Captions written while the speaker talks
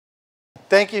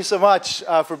Thank you so much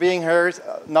for being here.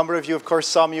 A number of you, of course,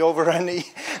 saw me over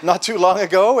not too long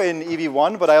ago in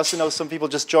EV1, but I also know some people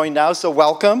just joined now, so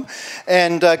welcome.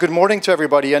 And good morning to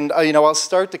everybody. And I'll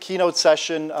start the keynote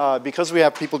session because we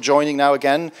have people joining now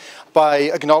again by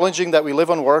acknowledging that we live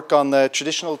and work on the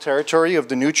traditional territory of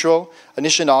the neutral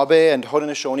Anishinaabe and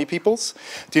Haudenosaunee peoples.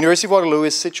 The University of Waterloo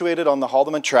is situated on the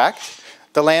Haldimand Tract,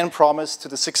 the land promised to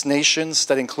the Six Nations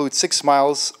that includes 6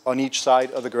 miles on each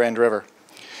side of the Grand River.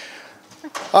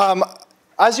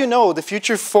 As you know, the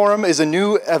Future Forum is a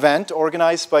new event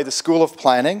organized by the School of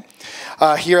Planning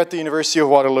here at the University of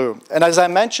Waterloo. And as I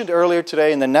mentioned earlier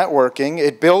today in the networking,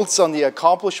 it builds on the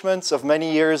accomplishments of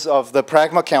many years of the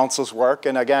Pragma Council's work,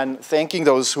 and again, thanking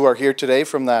those who are here today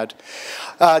from that.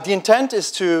 The intent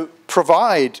is to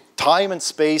provide time and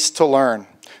space to learn,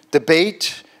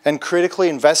 debate, and critically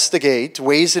investigate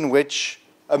ways in which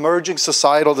emerging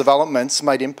societal developments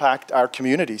might impact our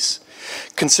communities,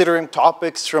 considering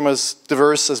topics from as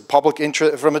diverse as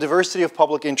from a diversity of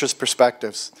public interest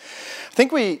perspectives. I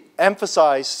think we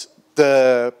emphasize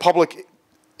the public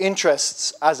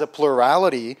interests as a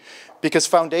plurality because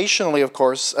foundationally, of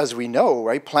course, as we know,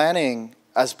 right, planning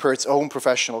as per its own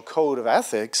professional code of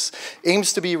ethics,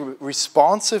 aims to be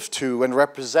responsive to and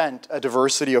represent a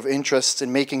diversity of interests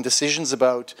in making decisions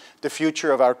about the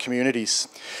future of our communities.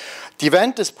 The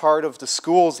event is part of the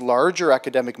school's larger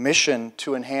academic mission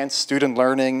to enhance student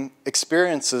learning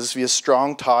experiences via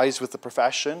strong ties with the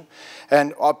profession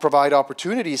and provide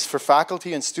opportunities for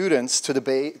faculty and students to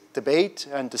debate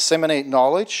and disseminate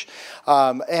knowledge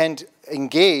and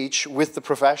engage with the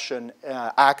profession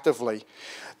actively.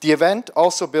 The event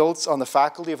also builds on the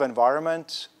Faculty of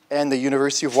Environment and the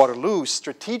University of Waterloo's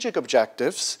strategic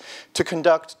objectives to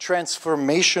conduct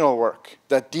transformational work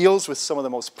that deals with some of the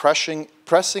most pressing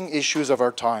issues of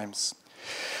our times.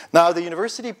 Now, the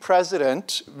university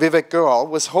president, Vivek Goel,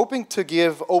 was hoping to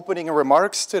give opening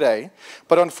remarks today,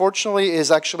 but unfortunately is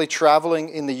actually traveling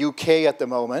in the UK at the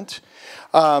moment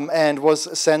and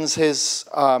sends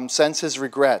his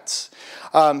regrets.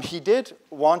 He did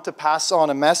want to pass on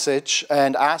a message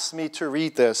and asked me to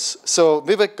read this. So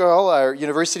Vivek Goel, our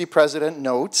university president,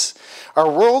 notes, "Our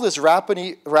world is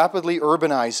rapidly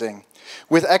urbanizing.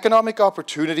 With economic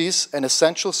opportunities and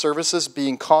essential services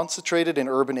being concentrated in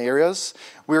urban areas,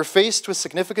 we are faced with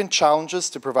significant challenges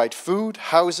to provide food,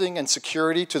 housing, and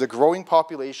security to the growing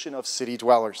population of city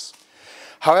dwellers.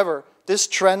 However, this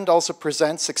trend also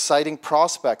presents exciting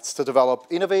prospects to develop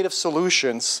innovative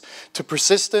solutions to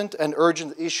persistent and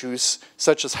urgent issues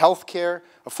such as healthcare,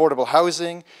 affordable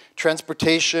housing,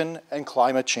 transportation, and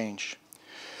climate change.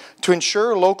 To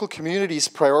ensure local communities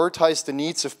prioritize the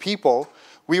needs of people,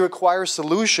 we require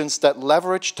solutions that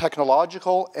leverage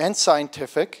technological and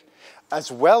scientific,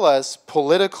 as well as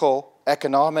political,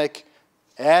 economic,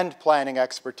 and planning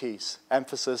expertise."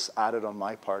 Emphasis added on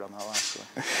my part on that last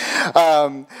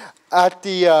one. At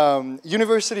the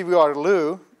University of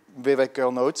Waterloo, Vivek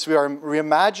Goel notes, we are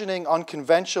reimagining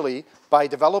unconventionally by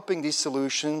developing these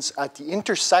solutions at the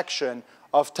intersection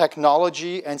of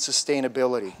technology and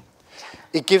sustainability.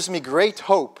 It gives me great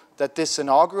hope that this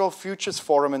inaugural Futures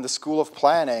Forum in the School of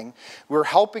Planning, we're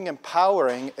helping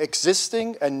empowering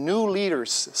existing and new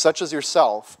leaders, such as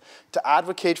yourself, to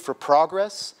advocate for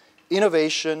progress,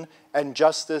 innovation, and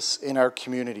justice in our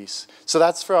communities. So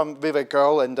that's from Vivek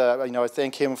Goel, and I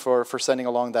thank him for sending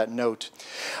along that note.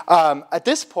 At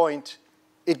this point,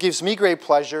 it gives me great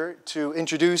pleasure to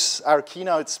introduce our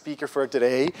keynote speaker for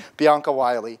today, Bianca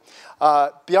Wylie.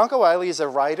 Bianca Wylie is a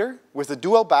writer with a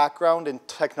dual background in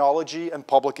technology and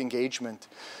public engagement.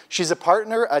 She's a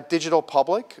partner at Digital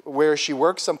Public, where she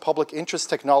works on public interest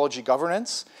technology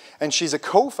governance, and she's a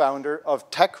co-founder of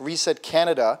Tech Reset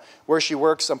Canada, where she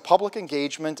works on public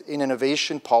engagement in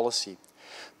innovation policy.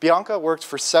 Bianca worked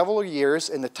for several years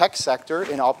in the tech sector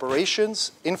in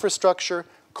operations, infrastructure,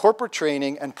 corporate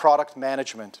training, and product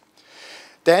management.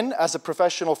 Then, as a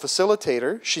professional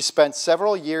facilitator, she spent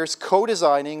several years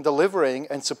co-designing, delivering,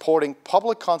 and supporting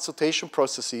public consultation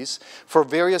processes for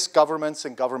various governments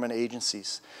and government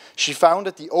agencies. She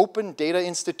founded the Open Data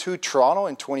Institute Toronto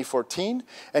in 2014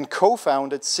 and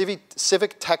co-founded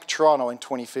Civic Tech Toronto in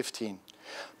 2015.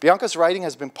 Bianca's writing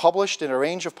has been published in a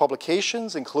range of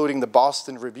publications, including the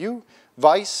Boston Review,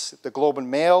 Vice, the Globe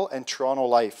and Mail, and Toronto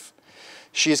Life.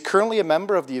 She is currently a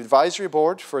member of the advisory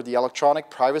board for the Electronic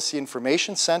Privacy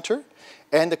Information Center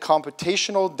and the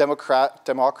Computational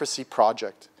Democracy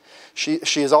Project. She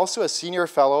is also a senior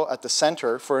fellow at the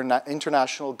Center for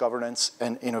International Governance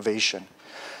and Innovation.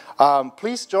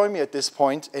 Please join me at this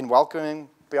point in welcoming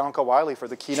Bianca Wylie for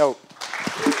the keynote.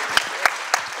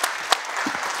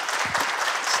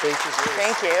 stage is yours.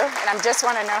 Thank you. And I just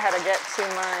want to know how to get to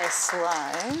my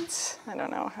slides. I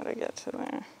don't know how to get to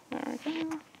there. There we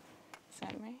go. Is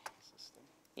that me?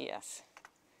 Yes.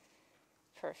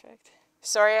 Perfect.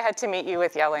 Sorry I had to meet you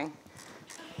with yelling.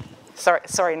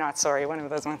 Sorry, not sorry, one of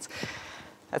those ones.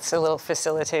 That's a little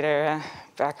facilitator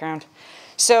background.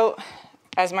 So,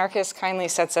 as Marcus kindly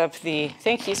sets up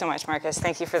thank you so much, Marcus.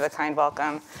 Thank you for the kind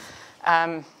welcome.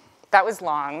 That was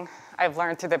long. I've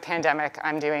learned through the pandemic,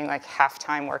 I'm doing like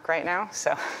half-time work right now.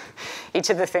 So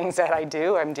each of the things that I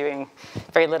do, I'm doing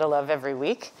very little of every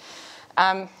week.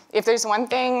 If there's one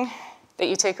thing that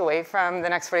you take away from the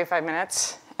next 45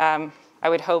 minutes, I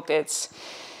would hope it's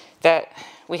that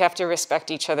we have to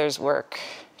respect each other's work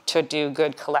to do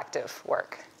good collective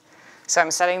work. So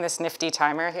I'm setting this nifty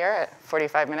timer here at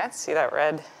 45 minutes. See that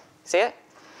red? See it?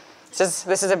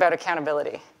 This is about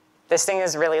accountability. This thing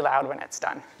is really loud when it's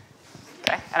done.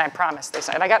 Okay? And I promise this.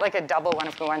 And I got like a double one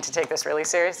if we wanted to take this really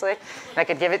seriously. And I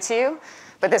could give it to you.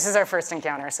 But this is our first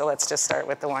encounter, so let's just start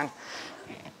with the one.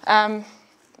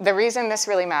 The reason this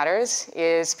really matters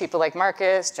is people like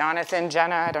Marcus, Jonathan,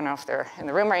 Jenna, I don't know if they're in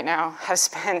the room right now, have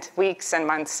spent weeks and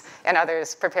months and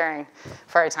others preparing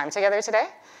for our time together today.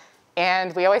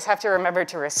 And we always have to remember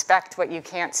to respect what you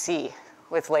can't see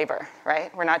with labor,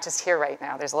 right? We're not just here right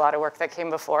now. There's a lot of work that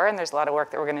came before, and there's a lot of work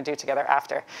that we're going to do together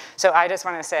after. So I just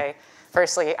want to say,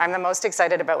 firstly, I'm the most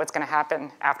excited about what's going to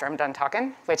happen after I'm done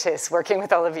talking, which is working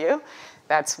with all of you.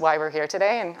 That's why we're here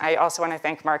today. And I also want to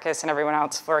thank Marcus and everyone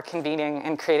else for convening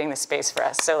and creating this space for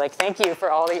us. So thank you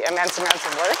for all the immense amounts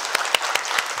of work.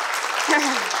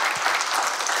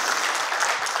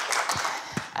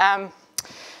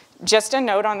 Just a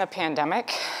note on the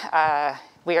pandemic.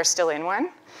 We are still in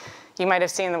one. You might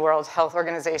have seen the World Health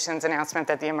Organization's announcement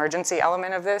that the emergency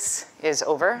element of this is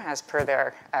over, as per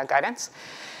their guidance.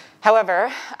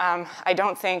 However, I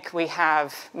don't think we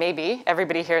have, maybe,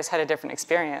 everybody here has had a different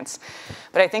experience,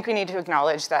 but I think we need to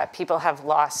acknowledge that people have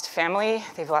lost family,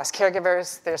 they've lost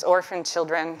caregivers, there's orphaned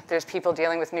children, there's people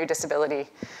dealing with new disability.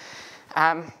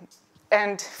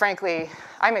 And frankly,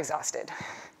 I'm exhausted.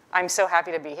 I'm so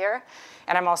happy to be here,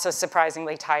 and I'm also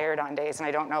surprisingly tired on days, and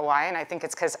I don't know why, and I think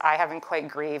it's because I haven't quite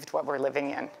grieved what we're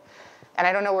living in. And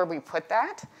I don't know where we put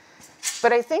that.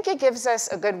 But I think it gives us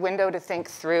a good window to think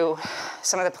through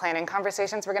some of the planning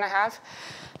conversations we're going to have.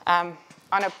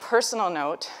 On a personal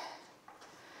note,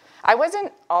 I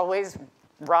wasn't always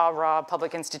rah-rah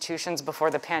public institutions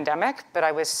before the pandemic, but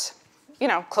I was,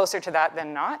 closer to that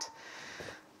than not.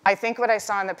 I think what I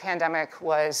saw in the pandemic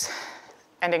was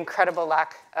an incredible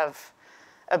lack of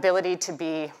ability to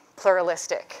be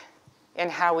pluralistic in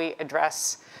how we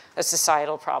address a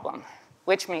societal problem,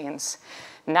 which means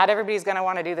not everybody's going to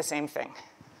want to do the same thing.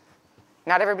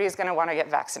 Not everybody's going to want to get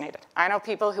vaccinated. I know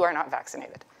people who are not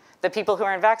vaccinated. The people who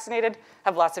aren't vaccinated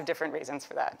have lots of different reasons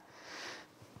for that.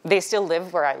 They still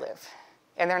live where I live,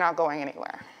 and they're not going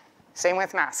anywhere. Same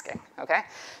with masking, okay?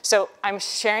 So I'm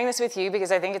sharing this with you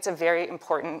because I think it's a very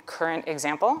important current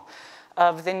example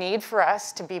of the need for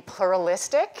us to be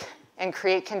pluralistic and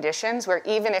create conditions where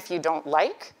even if you don't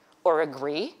like or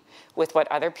agree with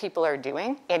what other people are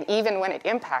doing, and even when it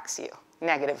impacts you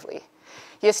negatively,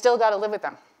 you still got to live with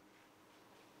them.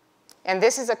 And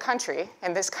this is a country,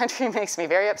 and this country makes me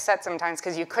very upset sometimes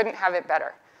because you couldn't have it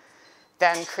better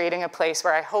than creating a place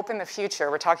where I hope in the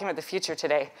future, we're talking about the future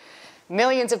today,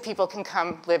 millions of people can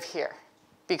come live here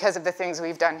because of the things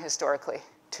we've done historically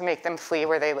to make them flee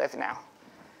where they live now.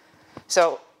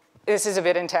 So this is a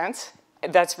bit intense.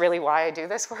 That's really why I do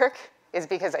this work, is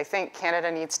because I think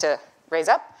Canada needs to raise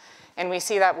up. And we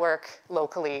see that work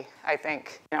locally, I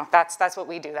think. That's what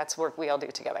we do. That's work we all do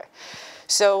together.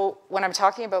 So when I'm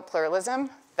talking about pluralism,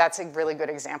 that's a really good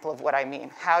example of what I mean.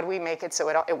 How do we make it so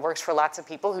it works for lots of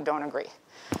people who don't agree?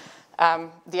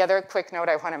 The other quick note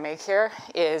I want to make here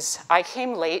is I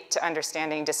came late to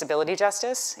understanding disability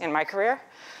justice in my career.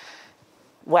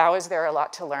 Wow, is there a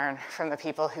lot to learn from the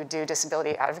people who do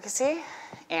disability advocacy.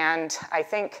 And I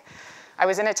think I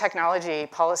was in a technology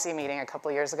policy meeting a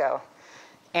couple years ago,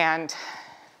 and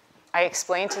I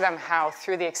explained to them how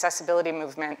through the accessibility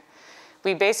movement,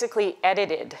 we basically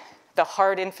edited the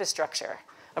hard infrastructure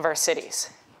of our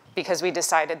cities because we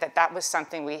decided that that was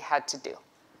something we had to do.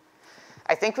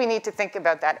 I think we need to think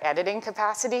about that editing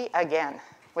capacity again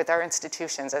with our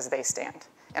institutions as they stand,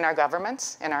 in our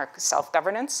governments, in our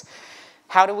self-governance.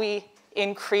 How do we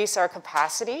increase our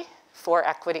capacity for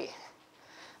equity?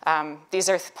 These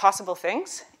are possible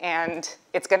things, and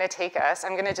it's going to take us,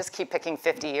 I'm going to just keep picking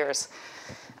 50 years.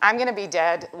 I'm going to be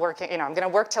dead working, I'm going to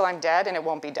work till I'm dead, and it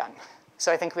won't be done.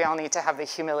 So I think we all need to have the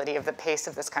humility of the pace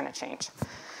of this kind of change.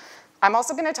 I'm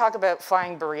also going to talk about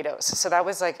flying burritos. So that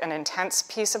was like an intense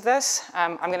piece of this.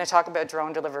 I'm going to talk about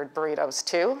drone-delivered burritos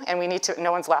too. And we need to,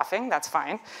 no one's laughing, that's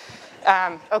fine.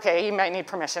 Okay, you might need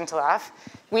permission to laugh.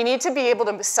 We need to be able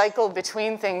to cycle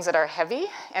between things that are heavy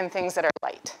and things that are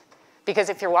light. Because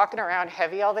if you're walking around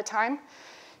heavy all the time,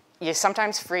 you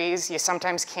sometimes freeze, you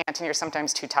sometimes can't, and you're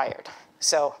sometimes too tired.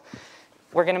 So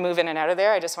we're going to move in and out of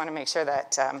there. I just want to make sure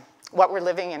that what we're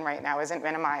living in right now isn't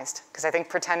minimized, because I think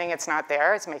pretending it's not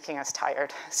there is making us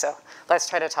tired. So let's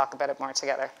try to talk about it more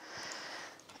together.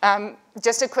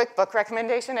 Just a quick book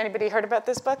recommendation. Anybody heard about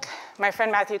this book? My friend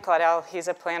Matthew Claudel, he's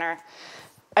a planner.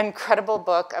 Incredible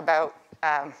book about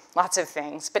lots of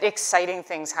things, but exciting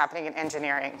things happening in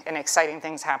engineering and exciting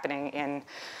things happening in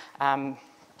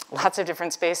lots of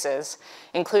different spaces,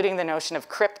 including the notion of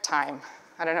crypt time.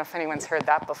 I don't know if anyone's heard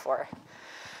that before.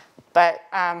 But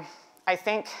I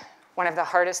think one of the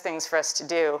hardest things for us to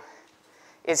do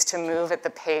is to move at the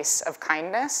pace of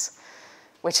kindness,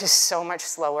 which is so much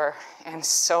slower and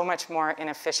so much more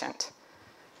inefficient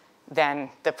than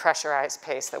the pressurized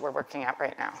pace that we're working at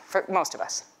right now, for most of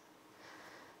us.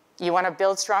 You want to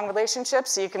build strong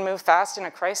relationships so you can move fast in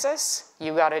a crisis,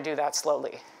 you got to do that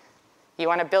slowly. You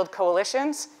want to build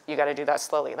coalitions, you got to do that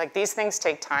slowly. Like, these things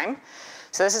take time.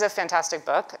 So this is a fantastic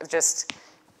book.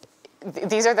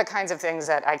 These are the kinds of things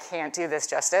that I can't do this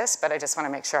justice, but I just want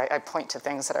to make sure I point to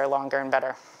things that are longer and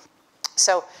better.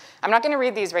 So I'm not going to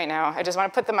read these right now. I just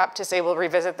want to put them up to say we'll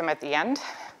revisit them at the end.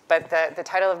 But the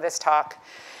title of this talk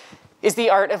is The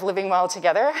Art of Living Well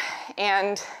Together.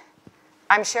 And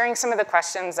I'm sharing some of the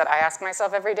questions that I ask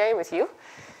myself every day with you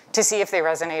to see if they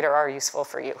resonate or are useful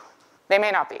for you. They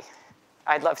may not be.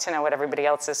 I'd love to know what everybody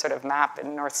else's sort of map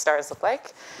and North Stars look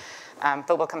like.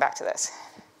 But we'll come back to this.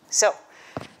 So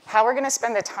how we're going to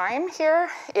spend the time here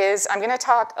is I'm going to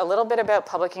talk a little bit about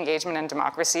public engagement and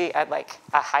democracy at like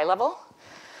a high level,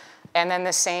 and then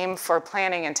the same for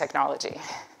planning and technology.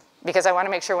 Because I want to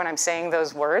make sure when I'm saying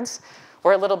those words,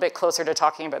 we're a little bit closer to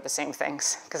talking about the same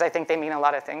things, because I think they mean a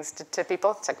lot of things to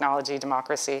people: technology,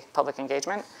 democracy, public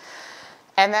engagement.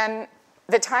 And then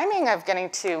the timing of getting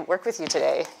to work with you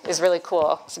today is really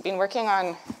cool. So I've been working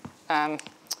on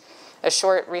a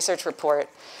short research report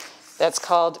that's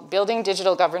called Building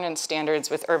Digital Governance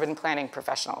Standards with Urban Planning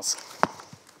Professionals.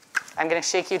 I'm going to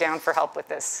shake you down for help with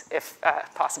this, if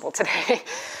possible, today.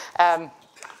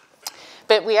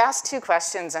 But we asked two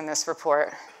questions in this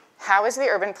report. How is the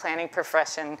urban planning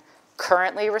profession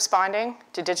currently responding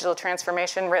to digital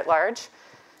transformation writ large?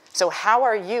 So how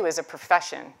are you as a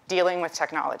profession dealing with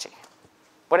technology?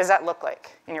 What does that look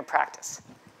like in your practice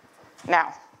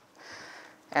now?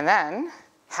 And then,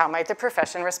 how might the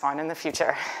profession respond in the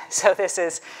future? So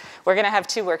we're going to have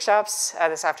two workshops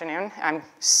this afternoon. I'm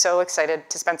so excited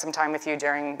to spend some time with you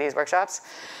during these workshops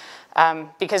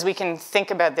because we can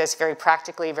think about this very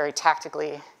practically, very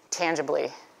tactically, tangibly.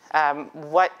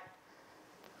 What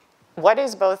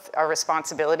is both our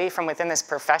responsibility from within this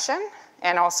profession,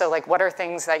 and also like what are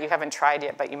things that you haven't tried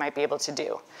yet but you might be able to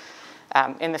do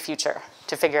in the future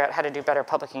to figure out how to do better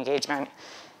public engagement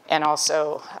and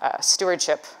also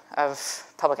stewardship of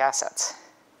public assets.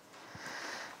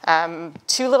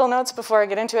 Two little notes before I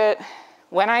get into it.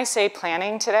 When I say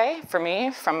planning today, for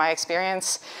me, from my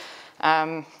experience,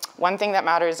 one thing that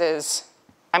matters is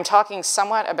I'm talking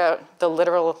somewhat about the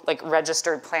literal, like,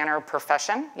 registered planner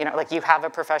profession. You know, like, you have a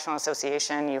professional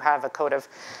association, you have a code of,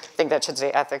 I think that should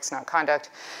say ethics, not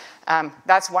conduct.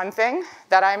 That's one thing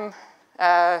that I'm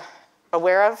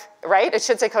aware of, right? It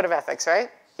should say code of ethics, right?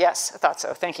 Yes, I thought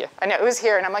so, thank you. I know it was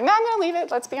here, and I'm like, no, I'm gonna leave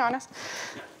it, let's be honest.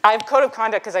 I have code of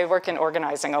conduct because I work in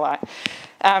organizing a lot.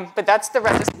 But that's the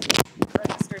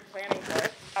registered planning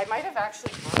part. I might have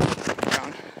actually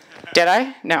grown. Did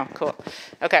I? No, cool.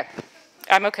 Okay,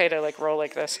 I'm okay to like roll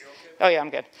like this. Oh yeah,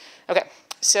 I'm good. Okay,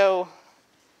 so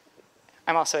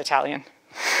I'm also Italian.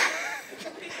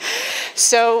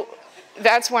 So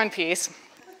that's one piece.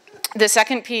 The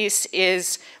second piece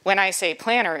is when I say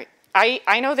planner,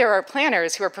 I know there are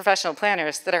planners who are professional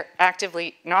planners that are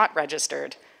actively not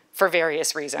registered for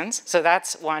various reasons. So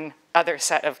that's one other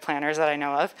set of planners that I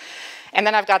know of. And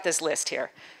then I've got this list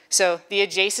here. So the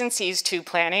adjacencies to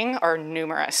planning are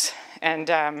numerous.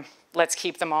 And let's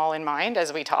keep them all in mind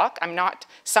as we talk.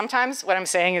 Sometimes what I'm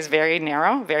saying is very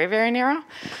narrow, very, very narrow.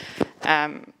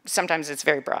 Sometimes it's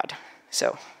very broad.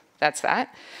 So that's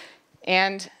that.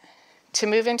 And to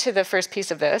move into the first piece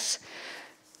of this,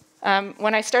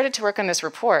 when I started to work on this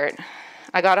report,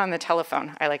 I got on the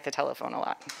telephone. I like the telephone a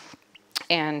lot.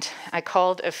 And I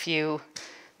called a few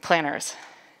planners.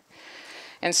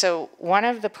 And so one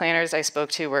of the planners I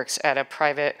spoke to works at a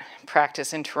private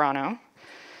practice in Toronto.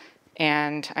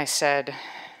 And I said,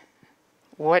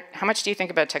 how much do you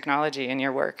think about technology in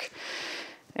your work?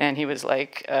 And he was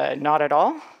like, not at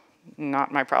all,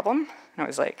 not my problem. I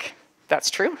was like, that's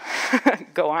true,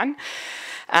 go on.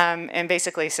 And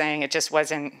basically saying it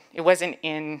wasn't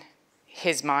in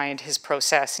his mind, his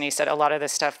process, and he said a lot of the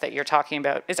stuff that you're talking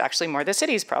about is actually more the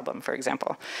city's problem, for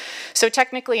example. So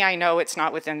technically, I know it's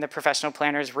not within the professional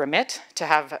planner's remit to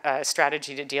have a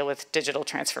strategy to deal with digital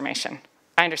transformation.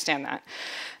 I understand that.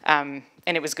 And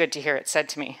it was good to hear it said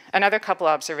to me. Another couple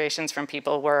observations from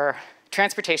people were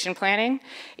transportation planning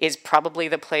is probably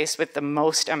the place with the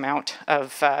most amount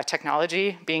of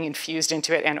technology being infused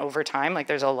into it and over time. Like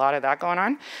there's a lot of that going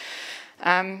on.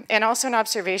 And also an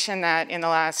observation that in the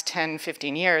last 10,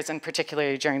 15 years, and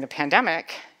particularly during the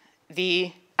pandemic,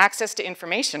 the access to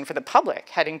information for the public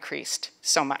had increased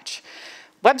so much.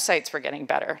 Websites were getting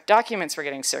better, documents were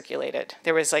getting circulated.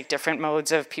 There was like different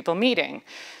modes of people meeting.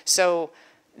 So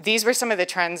these were some of the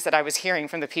trends that I was hearing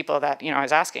from the people that, I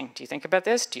was asking, do you think about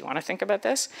this? Do you want to think about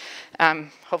this?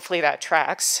 Hopefully that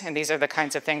tracks, and these are the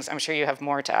kinds of things I'm sure you have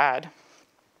more to add.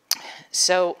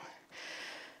 So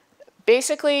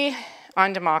basically,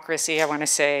 on democracy, I want to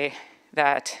say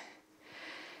that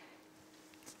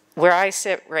where I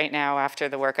sit right now after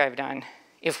the work I've done,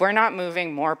 if we're not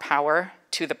moving more power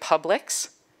to the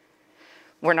publics,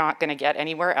 we're not going to get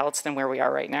anywhere else than where we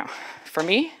are right now. For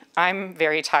me, I'm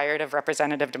very tired of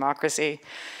representative democracy.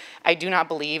 I do not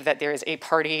believe that there is a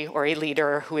party or a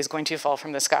leader who is going to fall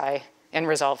from the sky and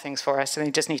resolve things for us, and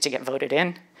they just need to get voted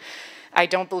in. I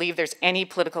don't believe there's any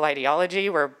political ideology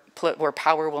where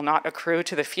power will not accrue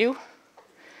to the few.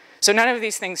 So none of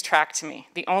these things track to me.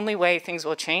 The only way things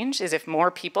will change is if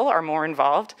more people are more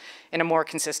involved in a more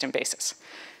consistent basis.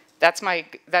 That's my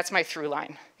through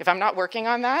line. If I'm not working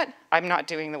on that, I'm not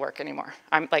doing the work anymore.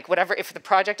 I'm like, whatever, if the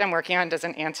project I'm working on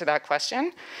doesn't answer that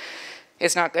question,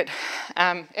 it's not good.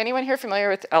 Anyone here familiar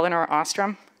with Elinor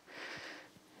Ostrom?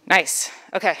 Nice,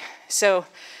 okay. So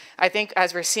I think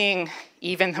as we're seeing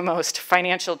even the most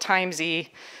Financial Times-y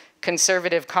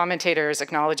conservative commentators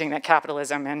acknowledging that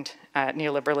capitalism and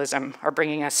neoliberalism are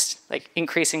bringing us like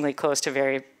increasingly close to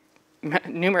very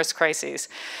numerous crises.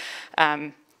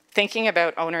 Thinking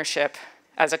about ownership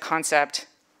as a concept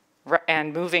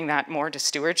and moving that more to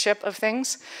stewardship of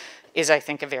things is, I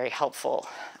think, a very helpful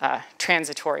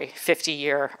transitory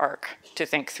 50-year arc to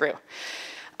think through.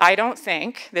 I don't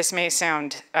think, this may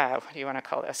sound, what do you want to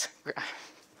call this?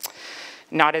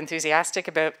 Not enthusiastic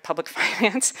about public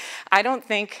finance. I don't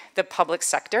think the public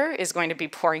sector is going to be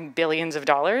pouring billions of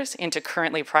dollars into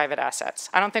currently private assets.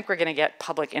 I don't think we're going to get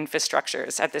public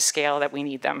infrastructures at the scale that we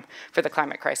need them for the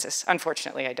climate crisis.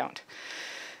 Unfortunately, I don't.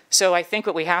 So I think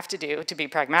what we have to do to be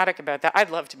pragmatic about that, I'd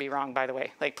love to be wrong, by the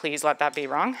way, like please let that be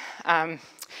wrong,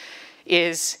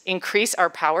 is increase our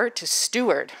power to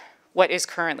steward what is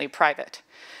currently private.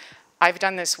 I've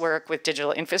done this work with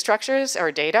digital infrastructures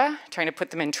or data, trying to put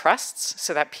them in trusts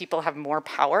so that people have more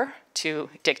power to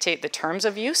dictate the terms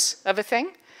of use of a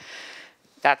thing.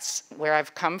 That's where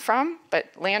I've come from. But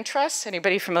land trusts,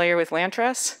 anybody familiar with land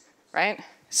trusts, right?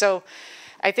 So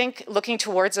I think looking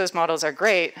towards those models are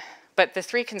great, but the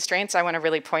three constraints I want to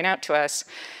really point out to us,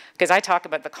 because I talk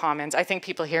about the commons, I think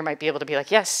people here might be able to be like,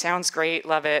 yes, sounds great,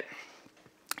 love it.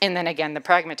 And then again, the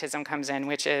pragmatism comes in,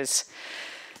 which is,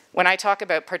 when I talk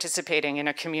about participating in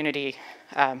a community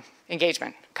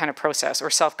engagement kind of process or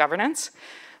self-governance,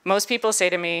 most people say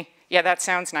to me, yeah, that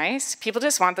sounds nice. People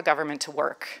just want the government to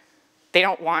work. They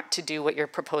don't want to do what you're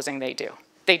proposing they do.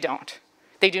 They don't.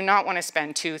 They do not want to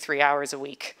spend 2-3 hours a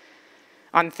week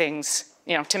on things,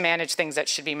 to manage things that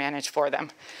should be managed for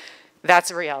them.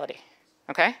 That's a reality,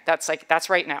 okay? That's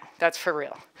right now. That's for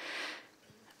real.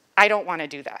 I don't want to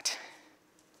do that.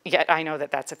 Yet I know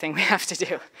that that's a thing we have to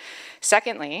do.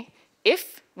 Secondly,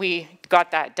 if we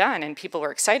got that done and people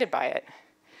were excited by it,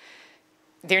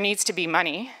 there needs to be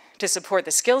money to support the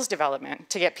skills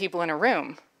development to get people in a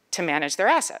room to manage their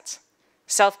assets.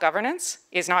 Self-governance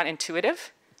is not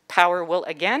intuitive. Power will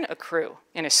again accrue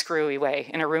in a screwy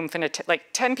way in a room full of like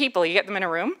 10 people, you get them in a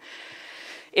room,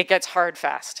 it gets hard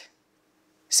fast.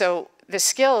 So the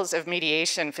skills of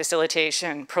mediation,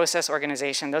 facilitation, process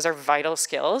organization, those are vital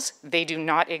skills. They do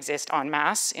not exist en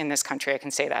masse in this country, I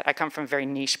can say that. I come from a very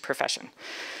niche profession.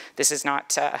 This is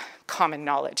not common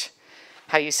knowledge,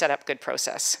 how you set up good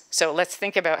process. So let's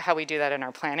think about how we do that in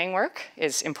our planning work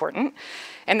is important.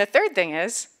 And the third thing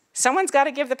is, someone's got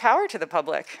to give the power to the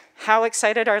public. How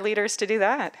excited are leaders to do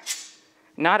that?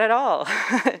 Not at all,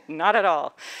 not at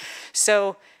all.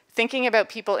 So thinking about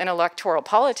people in electoral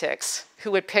politics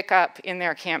who would pick up in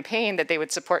their campaign that they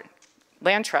would support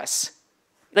land trusts.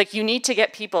 Like, you need to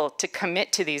get people to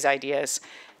commit to these ideas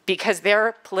because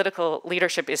their political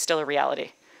leadership is still a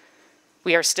reality.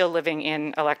 we are still living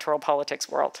in electoral politics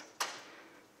world.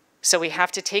 So we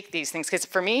have to take these things, because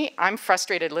for me, I'm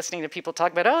frustrated listening to people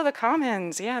talk about, oh, the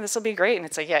commons, yeah, this will be great. And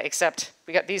it's like, yeah, except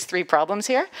we got these 3 problems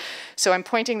here. So I'm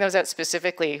pointing those out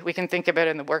specifically. We can think about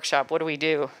it in the workshop. What do we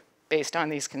do based on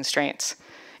these constraints?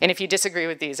 And if you disagree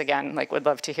with these, again, like, would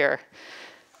love to hear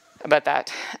about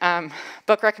that.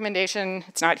 Book recommendation,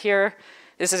 it's not here.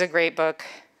 This is a great book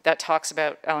that talks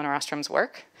about Elinor Ostrom's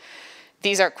work.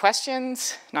 These are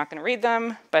questions, not gonna read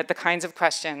them, but the kinds of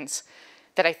questions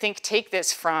that I think take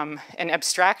this from an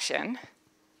abstraction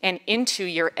and into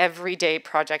your everyday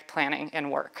project planning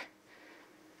and work.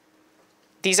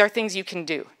 These are things you can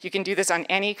do. You can do this on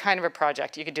any kind of a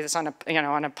project. You could do this on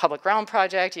a public realm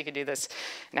project. You could do this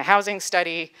in a housing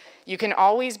study. You can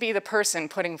always be the person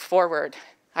putting forward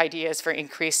ideas for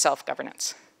increased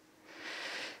self-governance.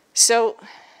 So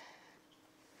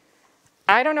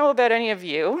I don't know about any of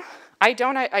you. I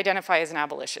don't identify as an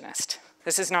abolitionist.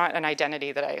 This is not an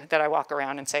identity that I walk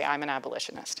around and say I'm an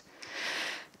abolitionist.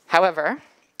 However,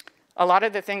 a lot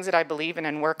of the things that I believe in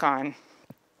and work on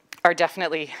are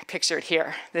definitely pictured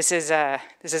here. This is a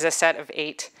set of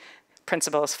 8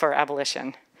 principles for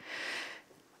abolition.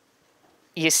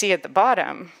 You see at the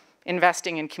bottom,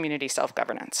 investing in community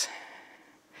self-governance.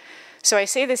 So I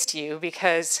say this to you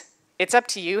because it's up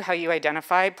to you how you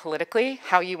identify politically,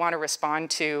 how you want to respond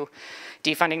to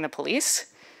defunding the police,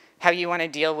 how you want to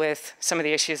deal with some of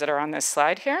the issues that are on this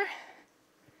slide here.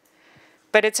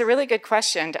 But it's a really good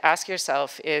question to ask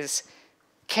yourself is,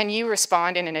 can you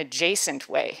respond in an adjacent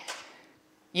way?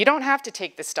 You don't have to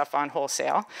take this stuff on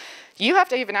wholesale. You have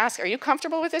to even ask, are you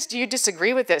comfortable with this? Do you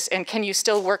disagree with this? And can you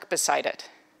still work beside it?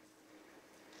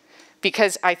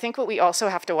 Because I think what we also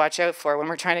have to watch out for when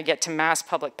we're trying to get to mass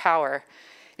public power,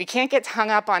 we can't get hung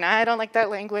up on, I don't like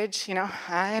that language,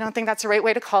 I don't think that's the right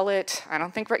way to call it. I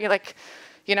don't think you're like,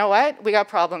 you know what? We got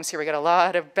problems here. We got a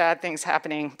lot of bad things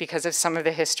happening because of some of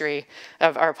the history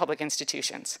of our public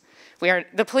institutions.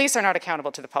 The police are not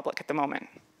accountable to the public at the moment.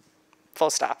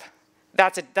 Full stop.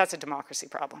 That's a democracy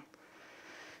problem.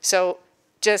 So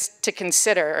just to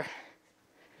consider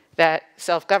that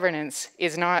self-governance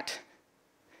is not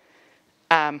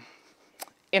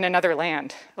in another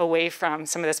land away from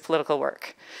some of this political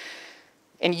work.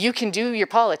 And you can do your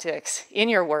politics in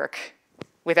your work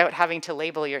without having to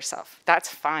label yourself. That's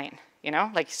fine,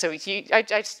 So I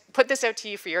just put this out to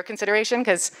you for your consideration,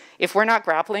 because if we're not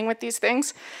grappling with these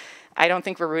things, I don't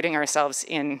think we're rooting ourselves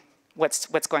in what's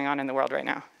going on in the world right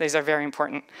now. These are very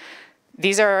important.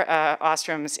 These are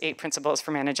Ostrom's 8 principles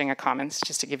for managing a commons,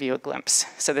 just to give you a glimpse.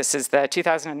 So this is the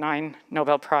 2009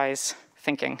 Nobel Prize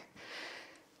thinking.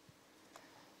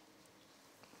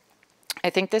 I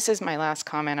think this is my last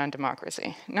comment on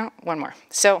democracy. No, one more.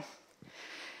 So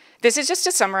this is just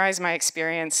to summarize my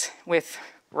experience with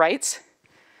rights.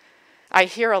 I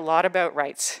hear a lot about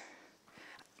rights.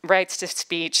 Rights to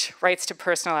speech, rights to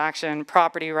personal action,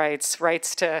 property rights,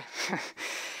 rights to,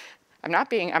 I'm not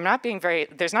being very,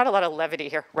 there's not a lot of levity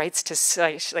here. Rights to,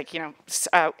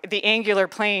 the angular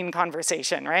plane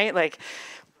conversation, right? Like,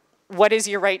 what is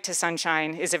your right to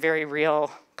sunshine is a very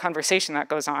real conversation that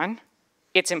goes on.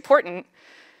 It's important,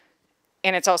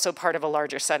 and it's also part of a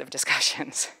larger set of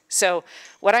discussions. So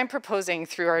what I'm proposing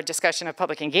through our discussion of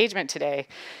public engagement today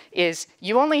is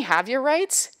you only have your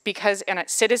rights because a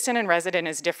citizen and resident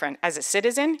is different. As a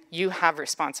citizen, you have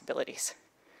responsibilities.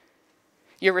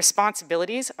 Your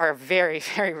responsibilities are very,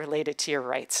 very related to your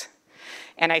rights.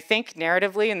 And I think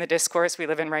narratively in the discourse we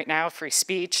live in right now, free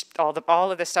speech,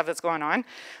 all of the stuff that's going on,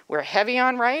 we're heavy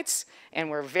on rights and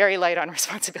we're very light on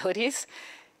responsibilities.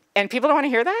 And people don't want to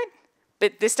hear that.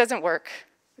 But this doesn't work.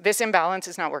 This imbalance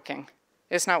is not working.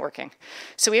 It's not working.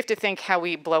 So we have to think how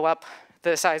we blow up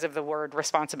the size of the word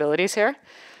responsibilities here.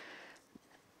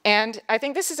 And I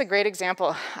think this is a great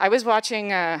example. I was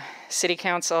watching City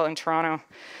Council in Toronto.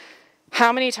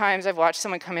 How many times I've watched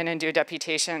someone come in and do a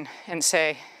deputation and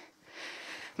say,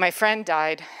 my friend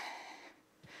died,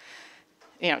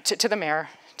 to the mayor,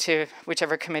 to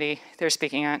whichever committee they're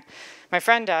speaking at. My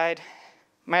friend died.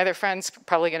 My other friend's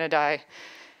probably going to die.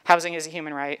 Housing is a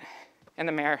human right. And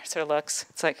the mayor sort of looks,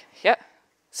 it's like, yeah,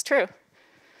 it's true.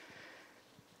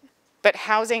 But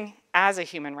housing as a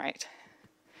human right.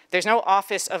 There's no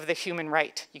office of the human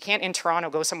right. You can't in Toronto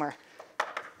go somewhere.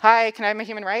 Hi, can I have my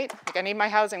human right? Like, I need my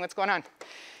housing, what's going on?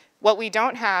 What we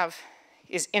don't have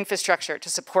is infrastructure to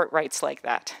support rights like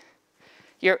that.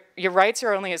 Your rights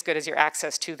are only as good as your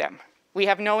access to them. We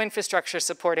have no infrastructure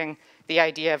supporting the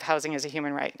idea of housing as a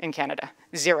human right in Canada,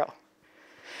 0.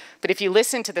 But if you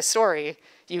listen to the story,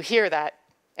 you hear that,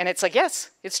 and it's like,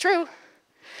 yes, it's true.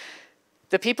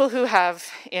 The people who have,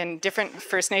 in different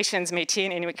First Nations, Métis,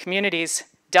 and Inuit communities,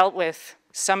 dealt with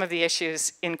some of the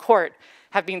issues in court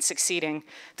have been succeeding.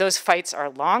 Those fights are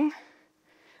long.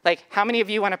 Like, how many of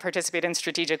you want to participate in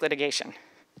strategic litigation?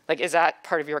 Like, is that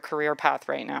part of your career path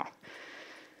right now?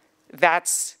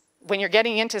 That's, when you're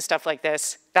getting into stuff like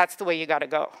this, that's the way you gotta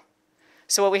go.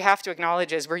 So what we have to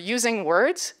acknowledge is we're using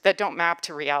words that don't map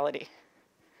to reality.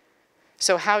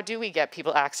 So how do we get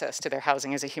people access to their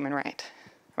housing as a human right?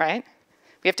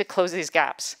 We have to close these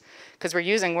gaps because we're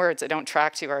using words that don't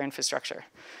track to our infrastructure.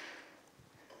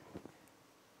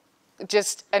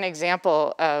 Just an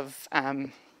example of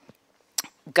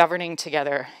governing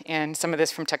together, and some of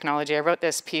this from technology. I wrote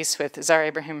this piece with Zara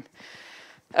Ibrahim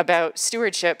about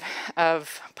stewardship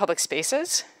of public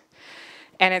spaces.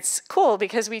 And it's cool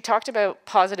because we talked about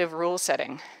positive rule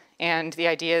setting and the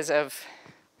ideas of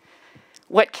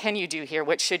what can you do here,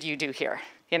 what should you do here,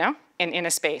 you know, in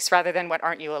a space, rather than what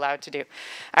aren't you allowed to do.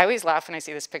 I always laugh when I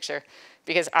see this picture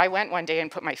because I went one day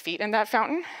and put my feet in that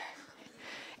fountain.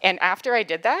 And after I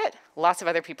did that, lots of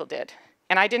other people did.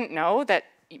 And I didn't know that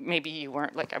maybe you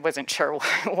weren't, like, I wasn't sure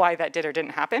why that did or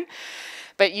didn't happen.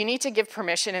 But you need to give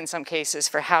permission in some cases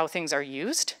for how things are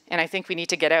used. And I think we need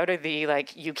to get out of the,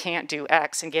 like, you can't do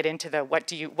X and get into the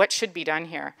what should be done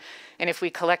here. And if we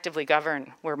collectively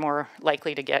govern, we're more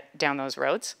likely to get down those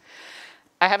roads.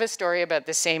 I have a story about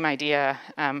the same idea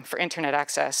for internet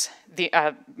access.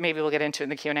 Maybe we'll get into it in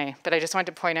the Q&A. But I just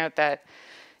wanted to point out that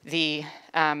the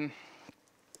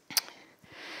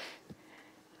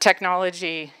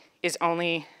technology is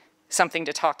only something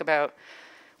to talk about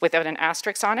without an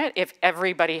asterisk on it if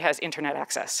everybody has internet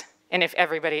access and if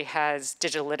everybody has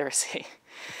digital literacy.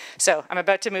 So I'm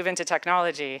about to move into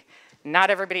technology.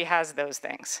 Not everybody has those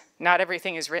things. Not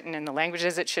everything is written in the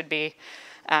languages it should be.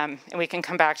 And we can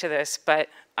come back to this, but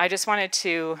I just wanted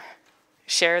to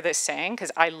share this saying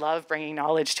because I love bringing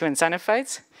knowledge to incentive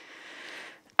fights.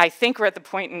 I think we're at the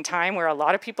point in time where a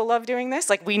lot of people love doing this.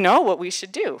 Like, we know what we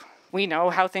should do. We know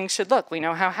how things should look. We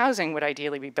know how housing would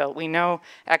ideally be built. We know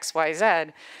X, Y,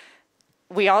 Z.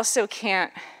 We also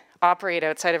can't operate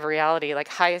outside of a reality like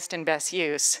highest and best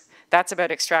use. That's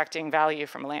about extracting value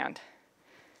from land.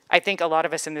 I think a lot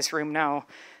of us in this room know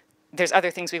there's other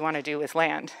things we want to do with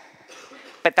land,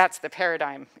 but that's the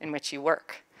paradigm in which you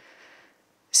work.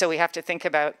 So we have to think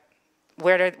about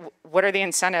what are the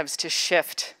incentives to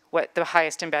shift what the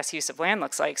highest and best use of land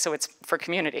looks like so it's for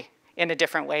community in a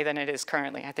different way than it is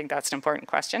currently. I think that's an important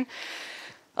question.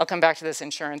 I'll come back to this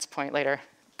insurance point later.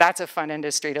 That's a fun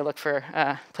industry to look for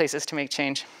places to make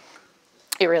change.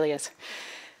 It really is.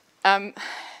 In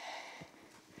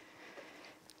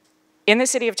the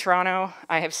city of Toronto,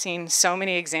 I have seen so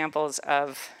many examples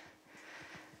of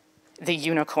the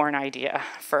unicorn idea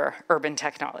for urban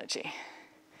technology.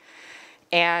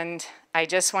 And I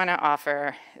just want to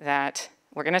offer that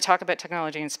we're going to talk about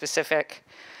technology in specific.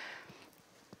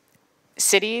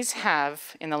 Cities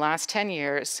have, in the last 10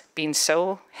 years, been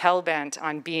so hell-bent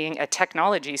on being a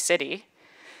technology city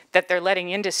that they're letting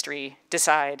industry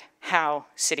decide how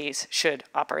cities should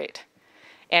operate.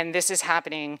 And this is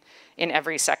happening in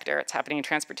every sector. It's happening in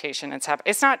transportation.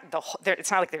 It's not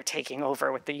like they're taking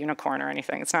over with the unicorn or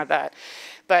anything. It's not that.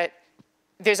 But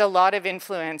there's a lot of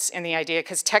influence in the idea,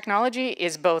 because technology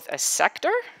is both a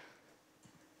sector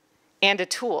and a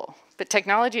tool. But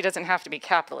technology doesn't have to be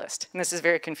capitalist, and this is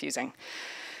very confusing.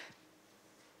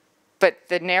 But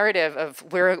the narrative of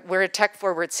we're a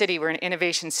tech-forward city, we're an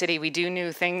innovation city, we do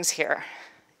new things here.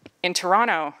 In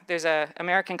Toronto, there's an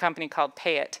American company called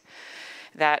Payit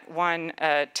that won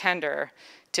a tender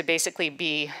to basically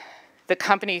be the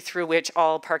company through which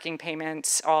all parking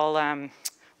payments, all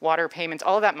water payments,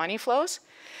 all of that money flows.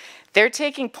 They're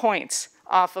taking points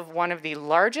off of one of the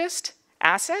largest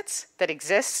assets that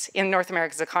exists in North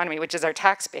America's economy, which is our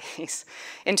tax base,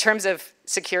 in terms of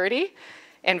security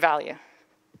and value.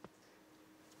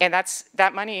 And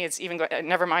that money is even,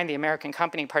 never mind the American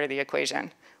company part of the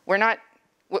equation.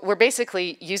 We're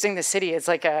basically using the city as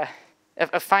like a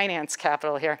finance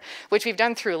capital here, which we've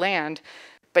done through land,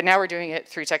 but now we're doing it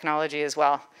through technology as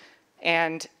well.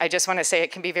 And I just want to say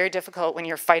it can be very difficult when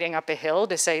you're fighting up a hill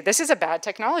to say, this is a bad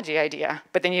technology idea.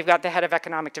 But then you've got the head of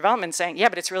economic development saying, yeah,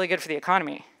 but it's really good for the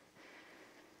economy.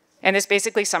 And this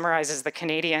basically summarizes the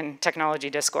Canadian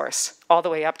technology discourse, all the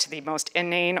way up to the most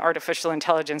inane artificial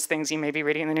intelligence things you may be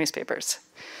reading in the newspapers.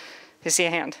 You see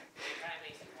a hand? It kind of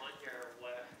makes me wonder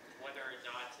whether or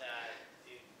not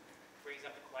it brings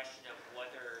up the question of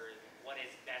whether what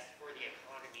is best for the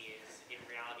economy is in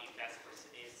reality best for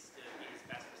society,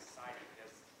 because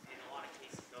in a lot of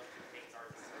cases those two things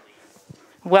aren't necessarily equal.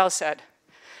 Well said.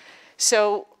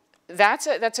 So that's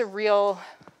a real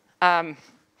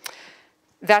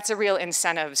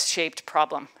incentives-shaped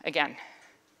problem again.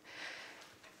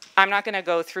 I'm not going to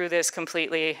go through this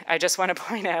completely. I just want to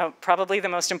point out probably the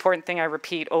most important thing I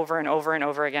repeat over and over and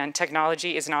over again.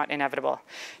 Technology is not inevitable.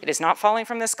 It is not falling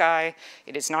from the sky.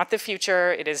 It is not the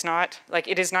future. It is not, like,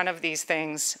 it is none of these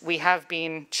things. We have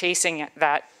been chasing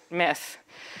that myth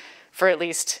for at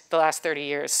least the last 30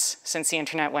 years since the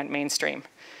internet went mainstream.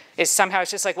 Somehow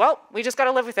it's just like, well, we just got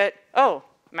to live with it. Oh,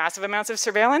 massive amounts of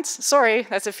surveillance? Sorry,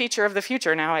 that's a feature of the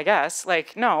future now, I guess.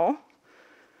 Like, no,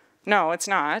 it's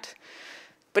not.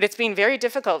 But it's been very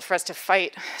difficult for us to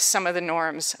fight some of the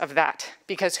norms of that.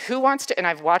 Because who wants to, and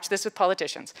I've watched this with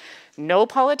politicians, no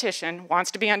politician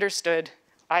wants to be understood.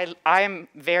 I am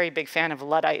a very big fan of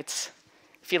Luddites.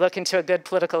 If you look into a good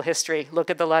political history, look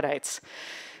at the Luddites.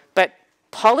 But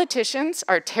politicians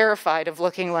are terrified of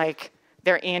looking like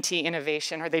they're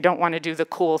anti-innovation or they don't want to do the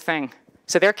cool thing.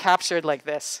 So they're captured like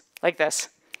this,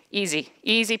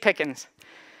 easy pickings.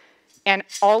 And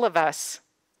all of us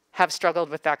have struggled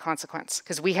with that consequence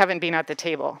because we haven't been at the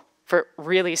table for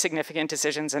really significant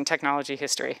decisions in technology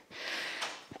history.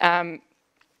 The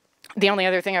only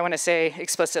other thing I want to say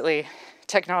explicitly,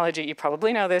 technology, you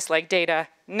probably know this, like data,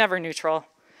 never neutral,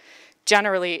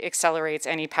 generally accelerates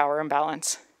any power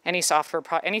imbalance, any software,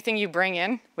 anything you bring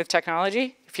in with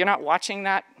technology, if you're not watching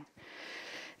that,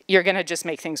 you're going to just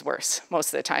make things worse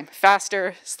most of the time.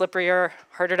 Faster, slipperier,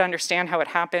 harder to understand how it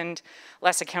happened,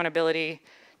 less accountability.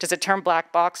 Does the term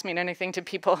black box mean anything to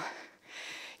people?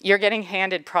 You're getting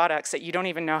handed products that you don't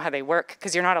even know how they work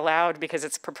because you're not allowed because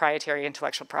it's proprietary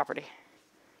intellectual property.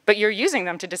 But you're using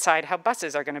them to decide how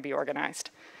buses are going to be organized.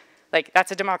 Like,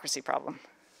 that's a democracy problem.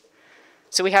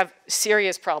 So we have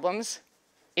serious problems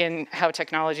in how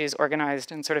technology is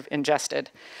organized and sort of ingested.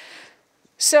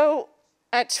 So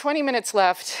at 20 minutes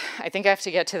left, I think I have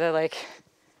to get to the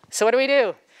so what do we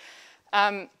do?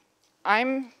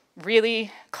 I'm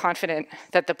really confident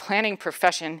that the planning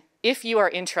profession, if you are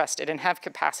interested and have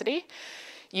capacity,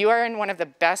 you are in one of the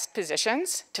best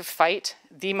positions to fight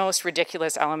the most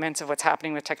ridiculous elements of what's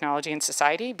happening with technology in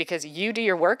society because you do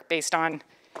your work based on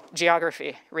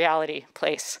geography, reality,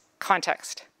 place,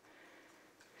 context.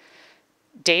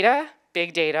 Data,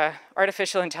 big data,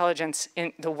 artificial intelligence,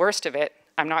 in the worst of it,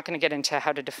 I'm not going to get into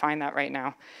how to define that right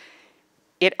now.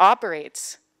 It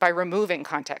operates by removing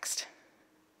context.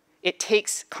 It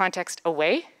takes context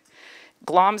away,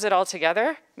 gloms it all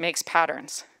together, makes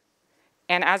patterns.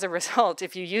 And as a result,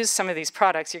 if you use some of these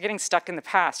products, you're getting stuck in the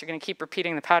past. You're going to keep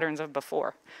repeating the patterns of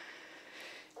before.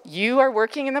 You are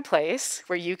working in the place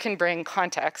where you can bring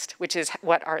context, which is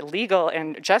what our legal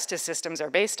and justice systems are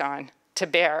based on, to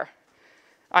bear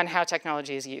on how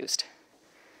technology is used.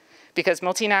 Because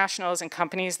multinationals and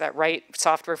companies that write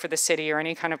software for the city or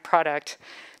any kind of product,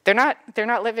 they're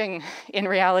not living in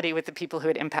reality with the people who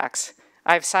it impacts.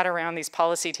 I've sat around these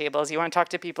policy tables. You want to talk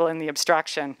to people in the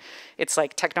abstraction. It's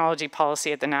like technology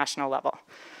policy at the national level.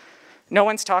 No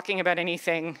one's talking about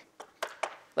anything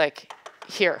like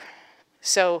here.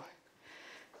 So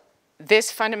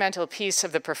this fundamental piece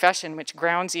of the profession, which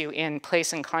grounds you in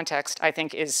place and context, I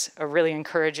think is a really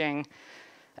encouraging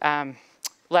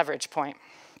leverage point.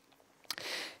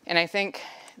 And I think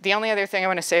the only other thing I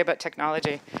want to say about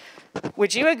technology,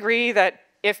 would you agree that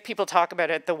if people talk about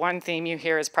it, the one theme you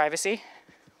hear is privacy?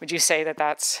 Would you say that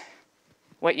that's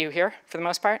what you hear for the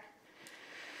most part?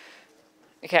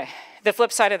 Okay, the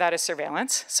flip side of that is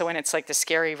surveillance. So when it's like the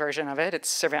scary version of it, it's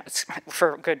surveillance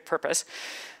for good purpose.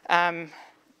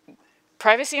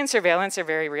 Privacy and surveillance are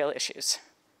very real issues.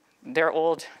 They're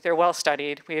old, they're well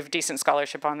studied. We have decent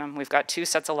scholarship on them. We've got 2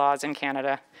 sets of laws in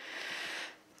Canada.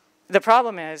 The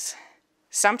problem is,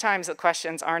 sometimes the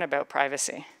questions aren't about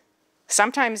privacy.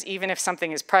 Sometimes even if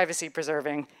something is privacy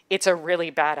preserving, it's a really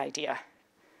bad idea.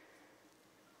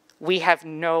 We have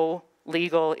no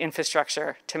legal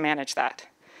infrastructure to manage that.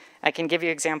 I can give you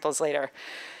examples later.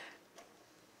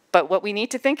 But what we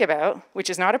need to think about, which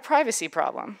is not a privacy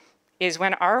problem, is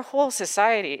when our whole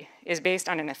society is based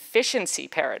on an efficiency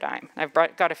paradigm. I've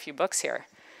got a few books here.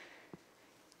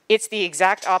 It's the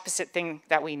exact opposite thing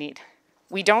that we need.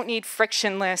 We don't need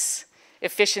frictionless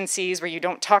efficiencies where you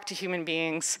don't talk to human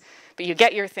beings, but you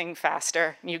get your thing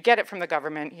faster, and you get it from the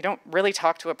government. You don't really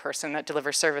talk to a person that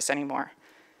delivers service anymore.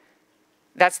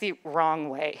 That's the wrong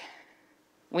way.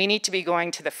 We need to be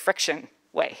going to the friction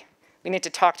way. We need to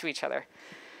talk to each other.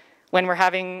 When we're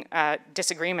having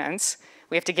disagreements,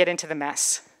 we have to get into the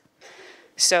mess.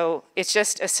 So it's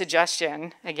just a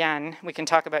suggestion, again, we can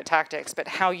talk about tactics, but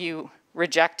how you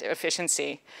reject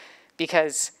efficiency,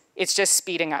 because it's just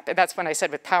speeding up. And that's when I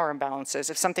said with power imbalances,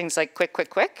 if something's like quick, quick,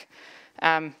 quick,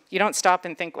 you don't stop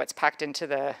and think what's packed into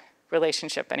the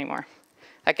relationship anymore.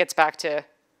 That gets back to,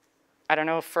 I don't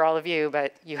know for all of you,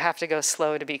 but you have to go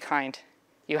slow to be kind.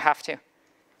 You have to.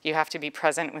 You have to be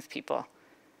present with people.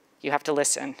 You have to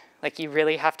listen. Like, you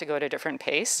really have to go at a different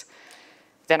pace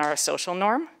than our social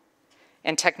norm.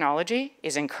 And technology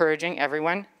is encouraging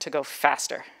everyone to go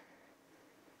faster.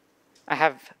 I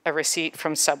have a receipt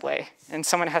from Subway, and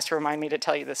someone has to remind me to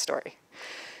tell you this story.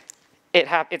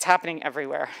 It's happening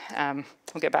everywhere.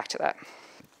 We'll get back to that.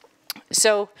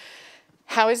 So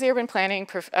how is the urban planning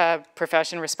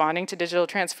profession responding to digital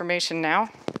transformation now?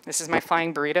 This is my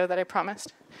flying burrito that I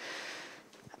promised.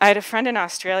 I had a friend in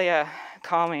Australia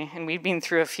call me, and we'd been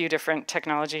through a few different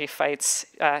technology fights.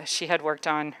 She had worked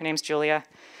on, her name's Julia,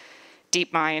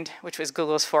 DeepMind, which was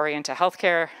Google's foray into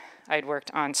healthcare. I'd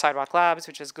worked on Sidewalk Labs,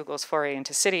 which is Google's foray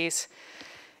into cities.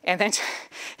 And then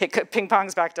it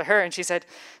ping-pongs back to her, and she said,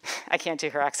 I can't do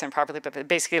her accent properly, but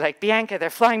basically like, Bianca, they're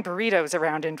flying burritos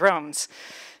around in drones.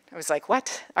 I was like,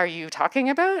 what are you talking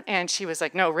about? And she was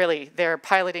like, no, really, they're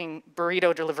piloting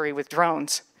burrito delivery with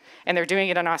drones. And they're doing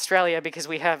it in Australia because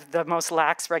we have the most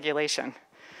lax regulation.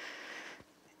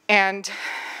 And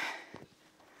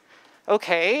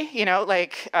okay, you know,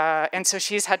 like, and so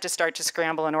she's had to start to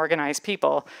scramble and organize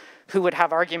people who would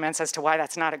have arguments as to why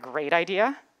that's not a great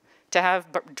idea to have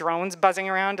drones buzzing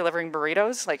around delivering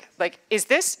burritos. Like, is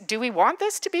this, do we want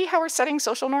this to be how we're setting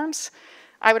social norms?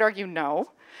 I would argue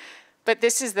no. But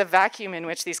this is the vacuum in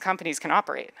which these companies can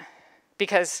operate,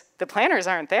 because the planners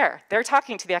aren't there. They're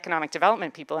talking to the economic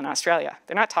development people in Australia.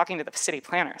 They're not talking to the city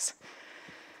planners.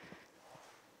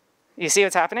 You see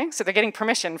what's happening? So they're getting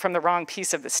permission from the wrong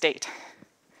piece of the state.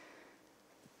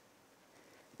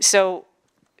 So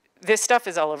this stuff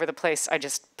is all over the place. I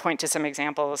just point to some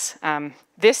examples.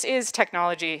 This is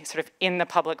technology sort of in the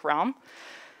public realm.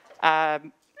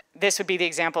 This would be the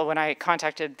example when I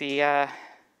contacted the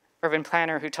urban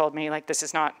planner who told me, like, this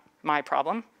is not my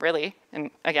problem, really.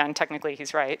 And again, technically,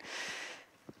 he's right.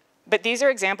 But these are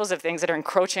examples of things that are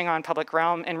encroaching on public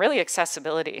realm and really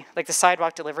accessibility, like the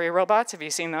sidewalk delivery robots. Have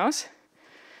you seen those?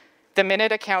 The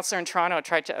minute a councillor in Toronto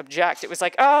tried to object, it was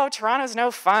like, oh, Toronto's no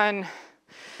fun.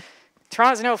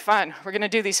 Toronto's no fun. We're going to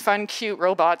do these fun, cute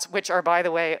robots, which are, by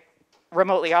the way,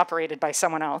 remotely operated by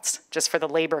someone else, just for the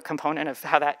labor component of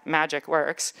how that magic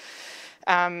works.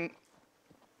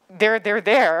 They're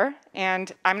there,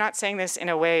 and I'm not saying this in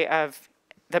a way of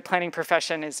the planning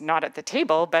profession is not at the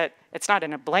table, but it's not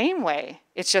in a blame way.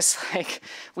 It's just like,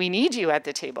 we need you at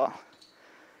the table.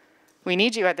 We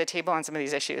need you at the table on some of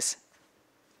these issues.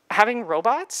 Having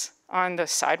robots on the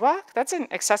sidewalk, that's an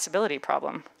accessibility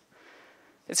problem.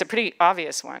 It's a pretty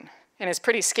obvious one, and it's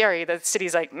pretty scary that the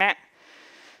city's like, meh,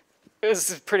 this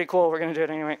is pretty cool, we're gonna do it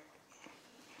anyway.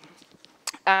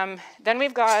 Then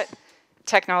we've got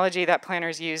technology that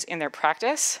planners use in their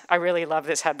practice. I really love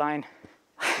this headline.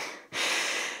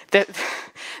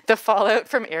 The fallout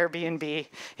from Airbnb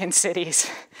in cities.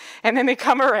 And then they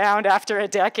come around after a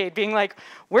decade being like,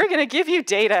 we're gonna give you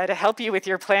data to help you with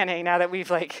your planning now that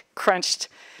we've like crunched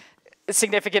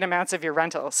significant amounts of your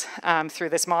rentals through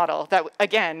this model that,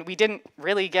 again, we didn't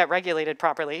really get regulated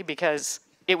properly because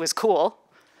it was cool,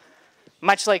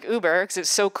 much like Uber, because it's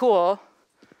so cool.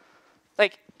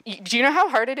 Like, do you know how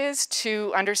hard it is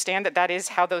to understand that that is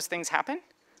how those things happen?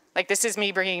 Like, this is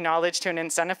me bringing knowledge to an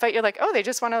incentive fight. You're like, oh, they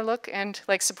just want to look and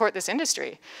like support this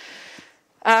industry.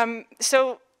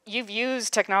 So you've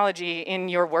used technology in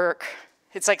your work.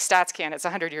 It's like StatsCan, it's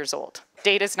 100 years old.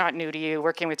 Data's not new to you,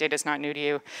 working with data's not new to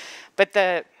you. But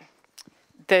the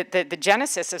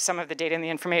genesis of some of the data and the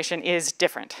information is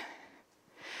different.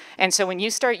 And so when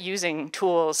you start using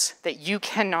tools that you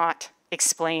cannot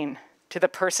explain to the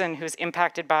person who's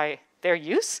impacted by their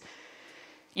use,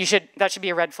 that should be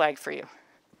a red flag for you.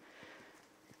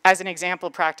 As an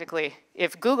example, practically,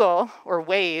 if Google or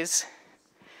Waze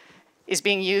is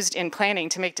being used in planning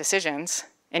to make decisions,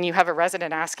 and you have a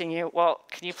resident asking you, well,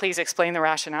 can you please explain the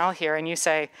rationale here? And you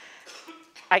say,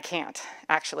 I can't,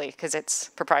 actually, because it's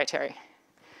proprietary.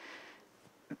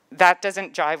 That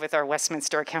doesn't jive with our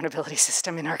Westminster accountability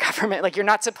system in our government. Like, you're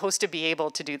not supposed to be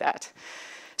able to do that.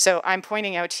 So I'm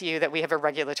pointing out to you that we have a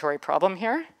regulatory problem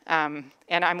here. And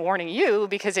I'm warning you,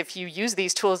 because if you use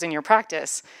these tools in your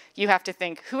practice, you have to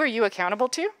think, who are you accountable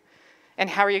to? And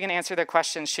how are you going to answer their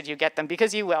questions should you get them?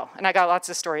 Because you will. And I got lots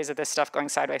of stories of this stuff going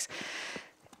sideways.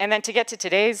 And then to get to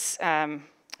today's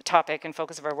topic and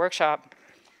focus of our workshop,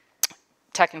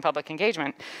 tech and public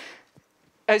engagement,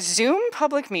 a Zoom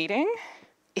public meeting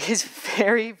is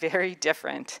very, very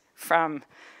different from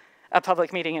a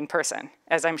public meeting in person,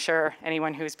 as I'm sure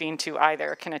anyone who's been to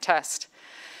either can attest.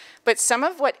 But some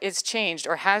of what is changed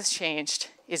or has changed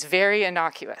is very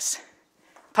innocuous.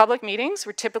 Public meetings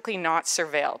were typically not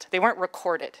surveilled. They weren't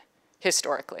recorded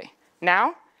historically.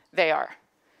 Now, they are.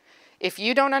 If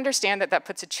you don't understand that that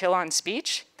puts a chill on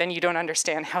speech, then you don't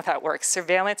understand how that works.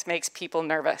 Surveillance makes people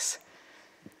nervous.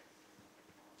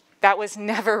 That was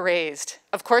never raised.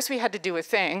 Of course, we had to do a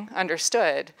thing,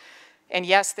 understood. And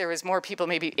yes, there was more people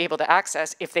maybe able to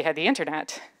access if they had the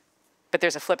internet, but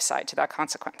there's a flip side to that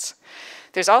consequence.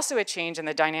 There's also a change in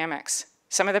the dynamics.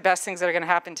 Some of the best things that are gonna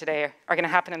happen today are gonna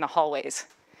happen in the hallways.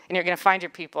 And you're gonna find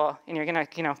your people, and you're gonna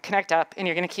connect up, and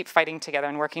you're gonna keep fighting together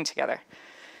and working together.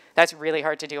 That's really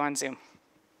hard to do on Zoom,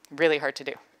 really hard to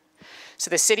do. So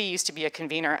the city used to be a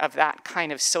convener of that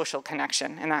kind of social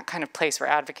connection and that kind of place where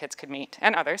advocates could meet,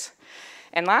 and others.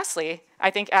 And lastly, I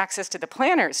think access to the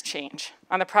planners change.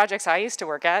 On the projects I used to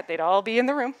work at, they'd all be in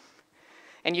the room,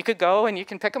 and you could go and you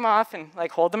can pick them off and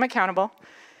like hold them accountable.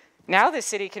 Now the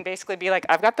city can basically be like,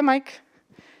 I've got the mic,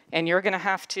 and you're gonna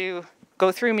have to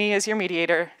go through me as your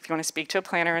mediator if you wanna speak to a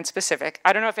planner in specific.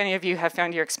 I don't know if any of you have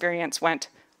found your experience went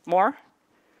more.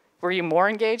 Were you more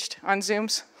engaged on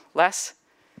Zooms? Less?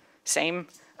 Same?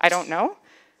 I don't know.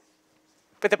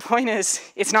 But the point is,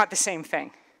 it's not the same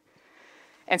thing.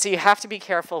 And so you have to be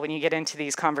careful when you get into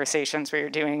these conversations where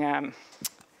you're doing,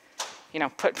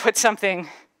 put something,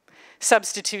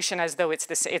 substitution as though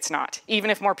it's not.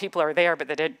 Even if more people are there, but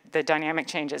the dynamic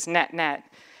changes net.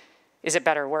 Is it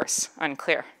better or worse?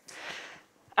 Unclear.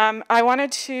 I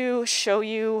wanted to show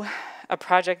you a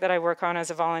project that I work on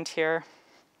as a volunteer.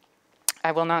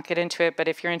 I will not get into it, but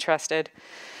if you're interested,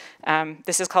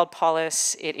 this is called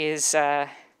Polis. It is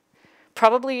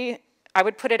probably, I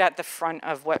would put it at the front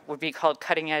of what would be called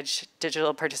cutting edge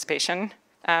digital participation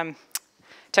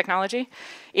technology.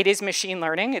 It is machine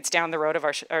learning. It's down the road of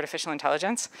artificial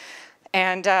intelligence.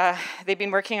 And they've been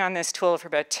working on this tool for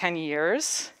about 10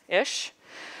 years-ish.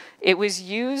 It was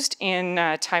used in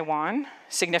Taiwan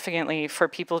significantly for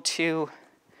people to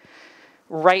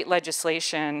write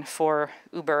legislation for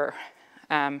Uber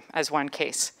as one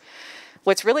case.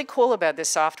 What's really cool about this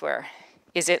software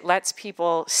is it lets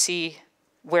people see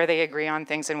where they agree on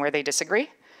things and where they disagree,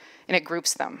 and it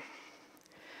groups them.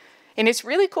 And it's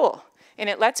really cool. And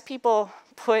it lets people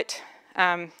put,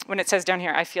 when it says down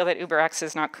here, I feel that UberX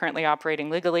is not currently operating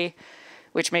legally,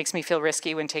 which makes me feel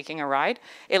risky when taking a ride.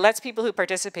 It lets people who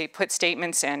participate put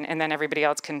statements in, and then everybody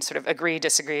else can sort of agree,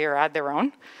 disagree, or add their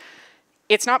own.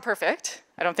 It's not perfect.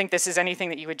 I don't think this is anything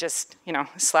that you would just,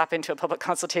 slap into a public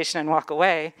consultation and walk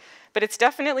away, but it's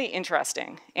definitely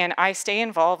interesting. And I stay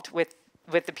involved with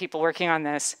the people working on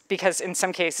this because in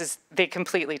some cases, they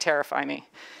completely terrify me.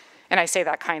 And I say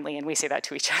that kindly, and we say that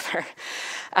to each other.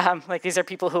 These are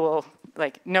people who will,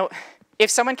 no, if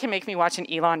someone can make me watch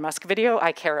an Elon Musk video,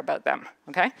 I care about them,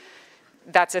 okay?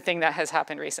 That's a thing that has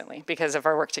happened recently because of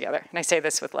our work together, and I say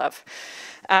this with love.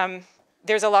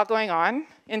 There's a lot going on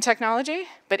in technology,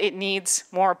 but it needs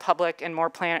more public and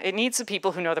more it needs the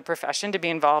people who know the profession to be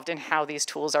involved in how these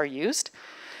tools are used.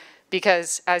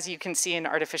 Because as you can see in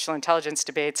artificial intelligence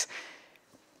debates,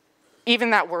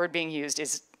 even that word being used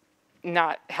is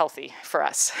not healthy for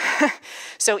us.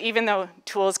 So even though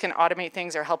tools can automate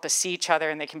things or help us see each other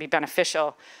and they can be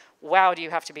beneficial, wow, do you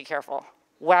have to be careful.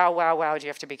 Wow, do you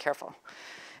have to be careful.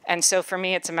 And so for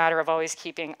me, it's a matter of always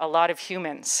keeping a lot of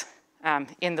humans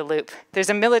in the loop. There's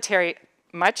a military,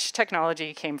 much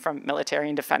technology came from military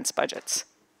and defense budgets.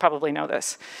 Probably know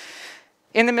this.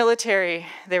 In the military,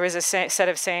 there was a set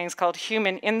of sayings called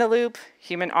human in the loop,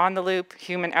 human on the loop,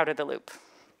 human out of the loop.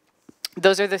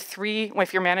 Those are the three,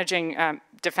 if you're managing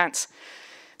defense,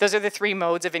 those are the three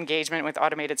modes of engagement with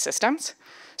automated systems.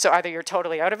 So either you're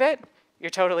totally out of it,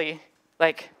 you're totally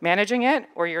managing it,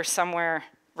 or you're somewhere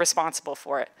responsible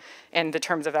for it. And the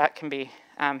terms of that can be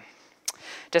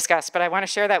discussed. But I want to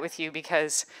share that with you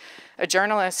because a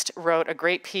journalist wrote a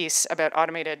great piece about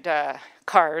automated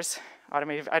cars.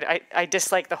 I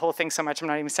dislike the whole thing so much, I'm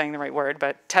not even saying the right word,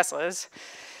 but Teslas.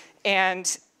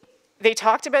 And they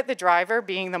talked about the driver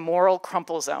being the moral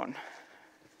crumple zone.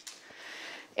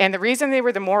 And the reason they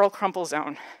were the moral crumple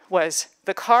zone was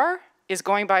the car is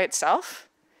going by itself,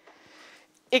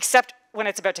 except when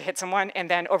it's about to hit someone,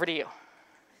 and then over to you.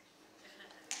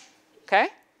 Okay?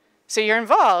 So you're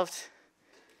involved.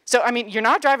 So, you're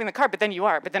not driving the car, but then you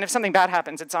are. But then if something bad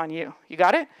happens, it's on you. You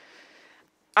got it?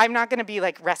 I'm not going to be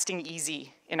resting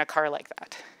easy in a car like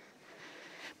that.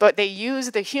 But they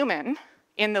use the human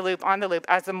in the loop, on the loop,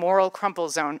 as the moral crumple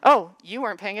zone. Oh, you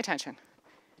weren't paying attention.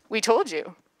 We told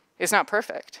you it's not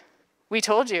perfect. We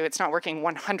told you it's not working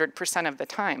 100% of the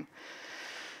time.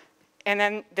 And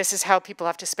then this is how people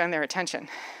have to spend their attention.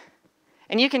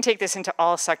 And you can take this into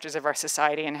all sectors of our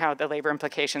society and how the labor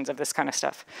implications of this kind of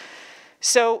stuff.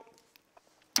 So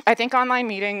I think online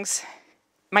meetings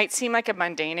might seem like a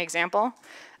mundane example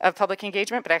of public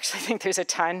engagement, but I actually think there's a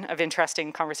ton of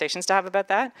interesting conversations to have about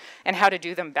that and how to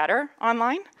do them better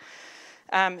online.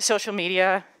 Social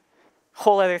media,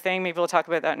 whole other thing, maybe we'll talk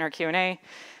about that in our Q&A.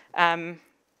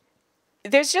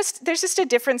 There's just a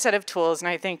different set of tools, and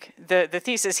I think the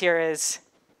thesis here is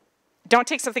don't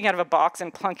take something out of a box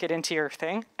and plunk it into your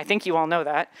thing. I think you all know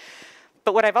that.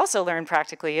 But what I've also learned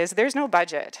practically is there's no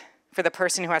budget for the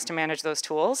person who has to manage those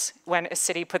tools when a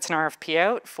city puts an RFP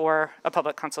out for a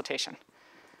public consultation.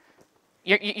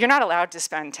 You're not allowed to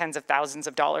spend tens of thousands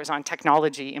of dollars on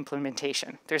technology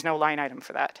implementation. There's no line item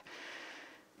for that.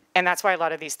 And that's why a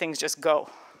lot of these things just go.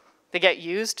 They get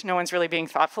used, no one's really being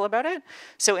thoughtful about it.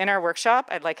 So in our workshop,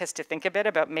 I'd like us to think a bit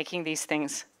about making these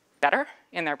things better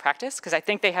in their practice, because I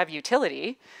think they have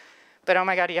utility, but oh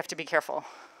my God, you have to be careful.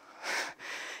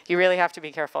 You really have to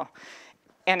be careful.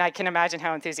 And I can imagine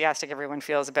how enthusiastic everyone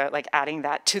feels about like adding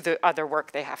that to the other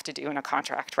work they have to do in a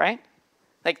contract, right?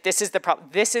 Like this is the problem.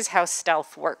 This is how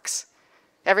stealth works.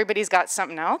 Everybody's got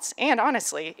something else, and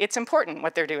honestly, it's important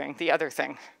what they're doing, the other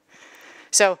thing.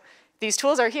 So these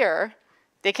tools are here.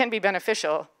 They can be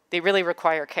beneficial. They really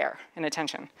require care and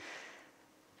attention.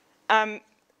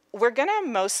 We're gonna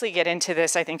mostly get into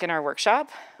this, I think, in our workshop,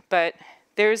 but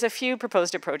there's a few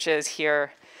proposed approaches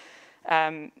here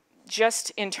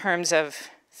just in terms of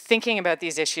thinking about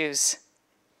these issues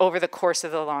over the course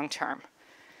of the long term.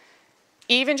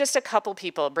 Even just a couple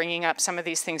people bringing up some of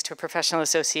these things to a professional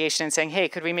association and saying, hey,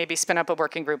 could we maybe spin up a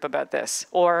working group about this?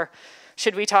 Or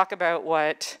should we talk about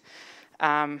what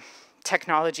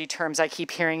technology terms I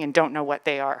keep hearing and don't know what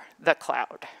they are? The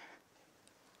cloud.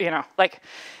 You know, like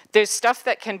there's stuff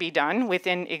that can be done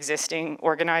within existing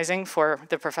organizing for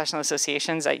the professional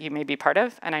associations that you may be part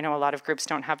of, and I know a lot of groups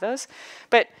don't have those.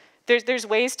 But there's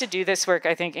ways to do this work,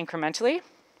 I think, incrementally.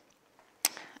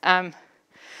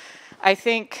 I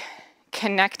think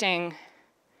connecting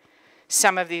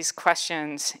some of these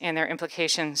questions and their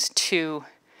implications to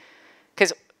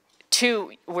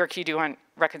work you do on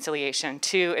reconciliation,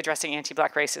 to addressing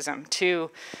anti-Black racism,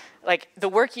 to like the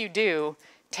work you do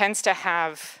tends to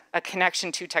have a connection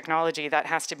to technology that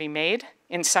has to be made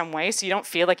in some way, so you don't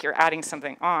feel like you're adding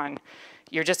something on.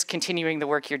 You're just continuing the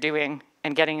work you're doing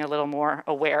and getting a little more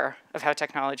aware of how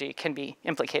technology can be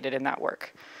implicated in that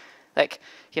work. Like,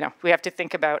 you know, we have to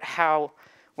think about how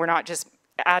we're not just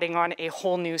adding on a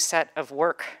whole new set of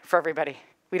work for everybody.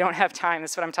 We don't have time.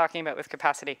 That's what I'm talking about with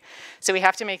capacity. So we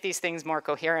have to make these things more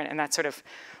coherent, and that's sort of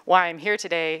why I'm here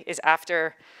today, is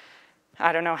after,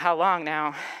 I don't know how long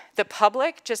now, the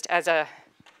public, just as a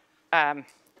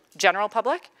general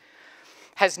public,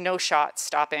 has no shot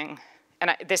stopping,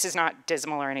 and this is not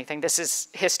dismal or anything, this is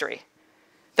history,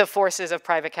 the forces of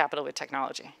private capital with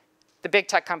technology. The big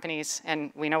tech companies,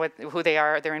 and we know who they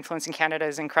are, their influence in Canada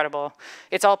is incredible.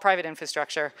 It's all private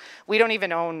infrastructure. We don't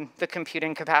even own the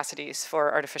computing capacities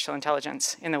for artificial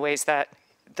intelligence in the ways that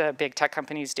the big tech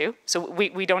companies do. So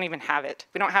we don't even have it.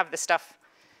 We don't have the stuff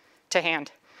to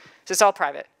hand. So it's all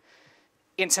private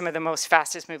in some of the most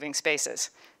fastest moving spaces.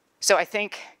 So I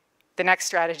think the next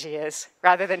strategy is,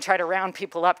 rather than try to round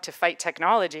people up to fight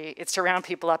technology, it's to round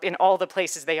people up in all the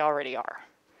places they already are.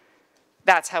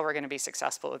 That's how we're going to be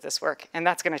successful with this work, and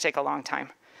that's going to take a long time.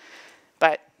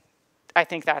 But I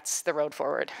think that's the road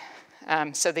forward.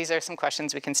 So these are some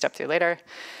questions we can step through later.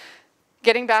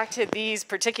 Getting back to these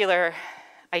particular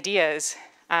ideas,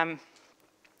 I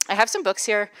have some books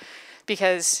here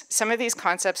because some of these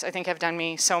concepts I think have done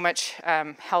me so much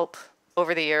help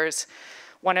over the years.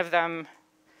 One of them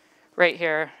right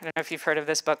here, I don't know if you've heard of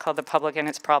this book called The Public and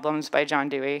Its Problems by John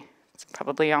Dewey. It's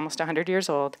probably almost 100 years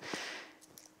old.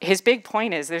 His big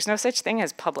point is there's no such thing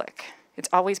as public. It's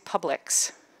always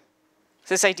publics.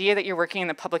 So this idea that you're working in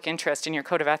the public interest in your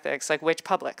code of ethics, like which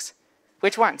publics?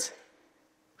 Which ones?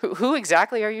 Who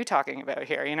exactly are you talking about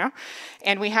here, you know?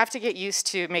 And we have to get used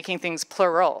to making things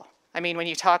plural. I mean, when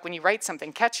you write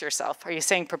something, catch yourself. Are you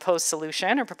saying proposed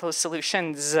solution or proposed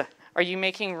solutions? Are you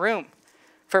making room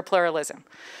for pluralism?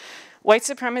 White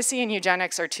supremacy and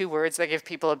eugenics are two words that give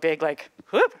people a big, like,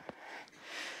 whoop.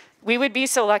 We would be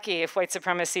so lucky if white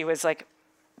supremacy was like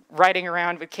riding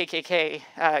around with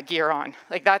KKK gear on.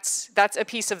 Like that's a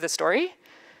piece of the story.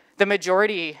 The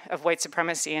majority of white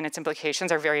supremacy and its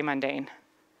implications are very mundane.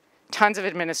 Tons of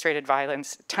administrative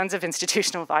violence, tons of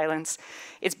institutional violence.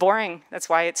 It's boring. That's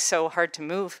why it's so hard to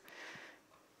move.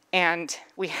 And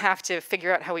we have to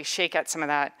figure out how we shake at some of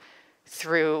that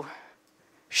through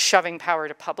shoving power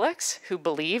to publics who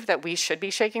believe that we should be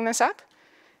shaking this up.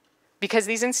 Because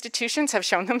these institutions have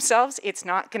shown themselves it's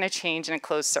not going to change in a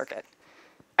closed circuit.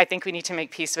 I think we need to make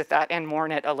peace with that and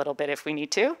mourn it a little bit if we need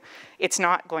to. It's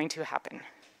not going to happen.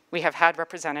 We have had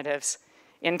representatives,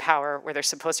 in power, where they're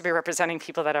supposed to be representing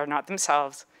people that are not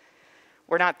themselves,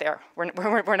 we're not there.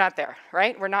 We're not there,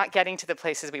 right? We're not getting to the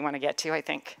places we want to get to, I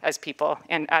think, as people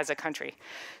and as a country.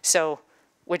 So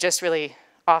we just really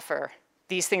offer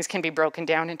these things can be broken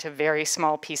down into very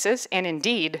small pieces, and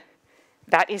indeed,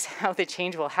 that is how the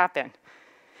change will happen.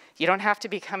 You don't have to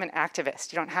become an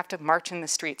activist. You don't have to march in the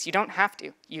streets. You don't have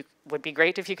to. You would be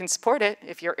great if you can support it.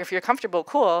 If you're comfortable,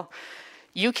 cool.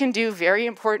 You can do very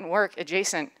important work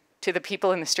adjacent to the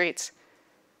people in the streets,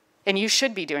 and you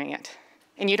should be doing it.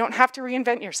 And you don't have to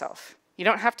reinvent yourself. You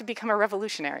don't have to become a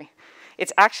revolutionary.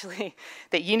 It's actually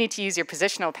that you need to use your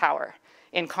positional power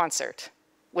in concert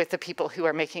with the people who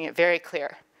are making it very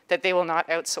clear that they will not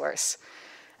outsource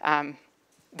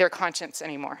their conscience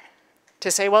anymore. To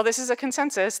say, well, this is a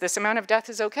consensus, this amount of death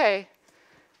is okay.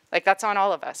 Like, that's on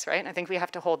all of us, right? I think we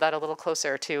have to hold that a little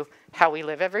closer to how we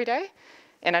live every day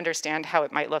and understand how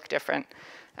it might look different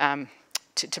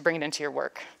to bring it into your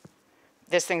work.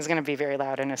 This thing's gonna be very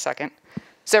loud in a second.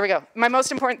 So there we go. My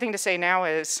most important thing to say now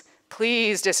is,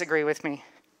 please disagree with me.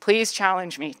 Please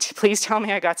challenge me. Please tell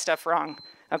me I got stuff wrong,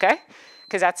 okay?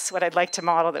 Because that's what I'd like to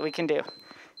model that we can do.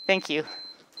 Thank you.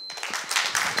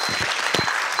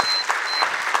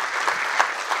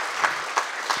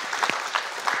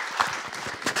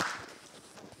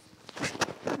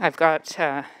 I've got,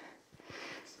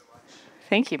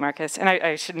 thank you, Marcus. And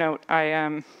I should note,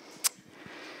 I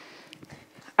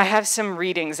have some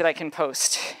readings that I can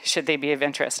post, should they be of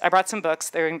interest. I brought some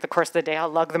books. During the course of the day, I'll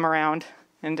lug them around,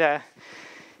 and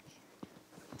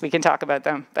we can talk about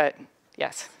them. But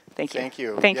yes, thank you. Thank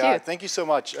you. Thank you. Thank you so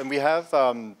much. And we have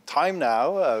time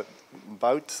now,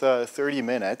 about 30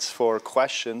 minutes for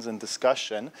questions and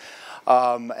discussion.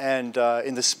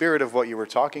 In the spirit of what you were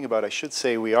talking about, I should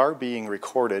say we are being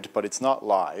recorded, but it's not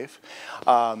live.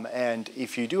 And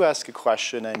if you do ask a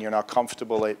question and you're not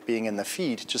comfortable it being in the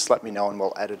feed, just let me know and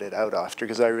we'll edit it out after,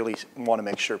 because I really want to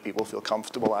make sure people feel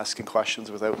comfortable asking questions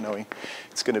without knowing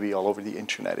it's going to be all over the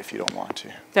internet if you don't want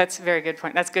to. That's a very good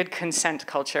point. That's good consent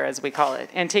culture, as we call it,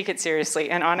 and take it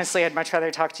seriously. And honestly, I'd much rather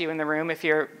talk to you in the room. If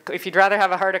you'd rather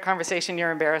have a harder conversation,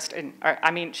 you're embarrassed. And, I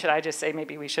mean, should I just say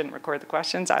maybe we shouldn't record the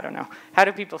questions? I don't know. How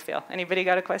do people feel? Anybody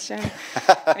got a question?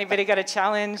 Anybody got a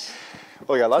challenge?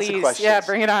 Oh, yeah, lots Please. of questions. Yeah,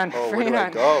 bring it on. Oh, bring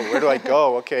where do I go? Where do I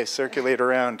go? Okay, circulate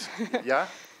around. Yeah?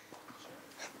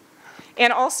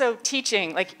 And also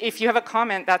teaching, like if you have a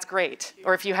comment, that's great.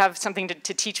 Or if you have something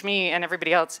to teach me and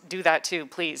everybody else, do that too,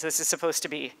 please. This is supposed to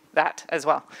be that as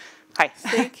well. Hi.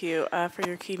 Thank you for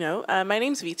your keynote. My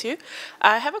name's Vitu.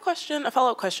 I have a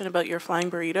follow-up question about your flying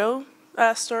burrito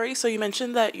story. So you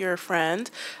mentioned that your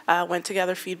friend went to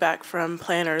gather feedback from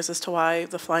planners as to why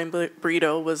the flying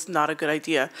burrito was not a good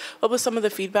idea. What was some of the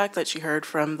feedback that she heard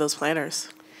from those planners?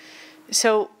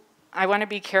 So I want to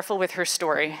be careful with her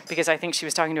story because I think she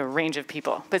was talking to a range of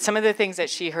people. But some of the things that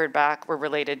she heard back were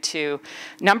related to,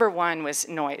 number one was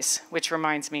noise, which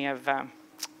reminds me of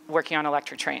working on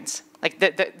electric trains. Like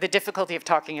the difficulty of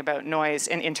talking about noise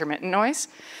and intermittent noise,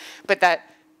 but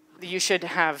that you should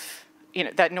have,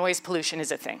 that noise pollution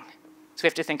is a thing. So we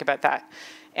have to think about that.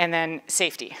 And then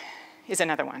safety is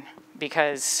another one,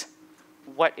 because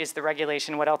what is the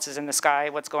regulation? What else is in the sky?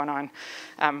 What's going on?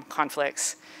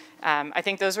 Conflicts. I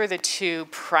think those were the two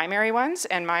primary ones.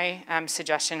 And my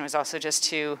suggestion was also just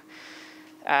to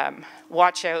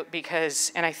watch out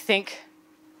because, and I think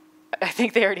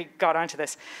they already got onto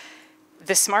this.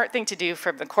 The smart thing to do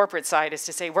from the corporate side is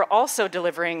to say, we're also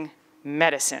delivering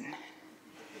medicine,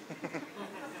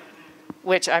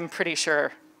 which I'm pretty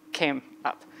sure came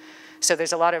up. So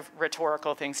there's a lot of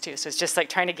rhetorical things too. So it's just like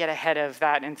trying to get ahead of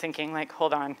that and thinking like,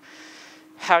 hold on,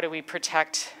 how do we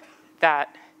protect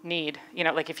that need?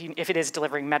 Like if it is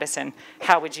delivering medicine,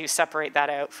 how would you separate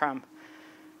that out from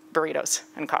burritos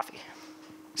and coffee?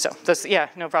 So those, yeah,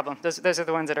 no problem. Those are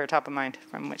the ones that are top of mind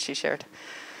from what she shared.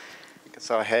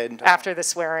 So ahead. After the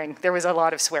swearing, there was a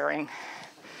lot of swearing.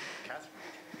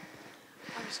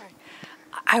 I'm sorry.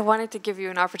 I wanted to give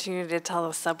you an opportunity to tell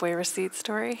the subway receipt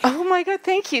story. Oh my God,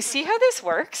 thank you. See how this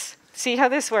works? See how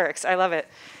this works? I love it.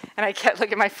 And I can't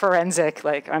look at my forensic,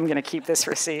 like I'm gonna keep this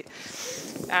receipt.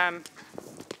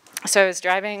 So I was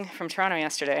driving from Toronto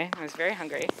yesterday. I was very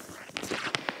hungry.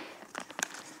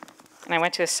 And I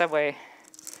went to a Subway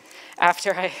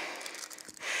after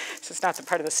so it's not the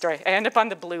part of the story. I ended up on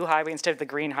the blue highway instead of the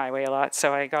green highway a lot,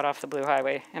 so I got off the blue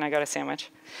highway and I got a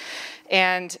sandwich.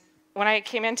 And when I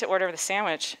came in to order the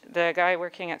sandwich, the guy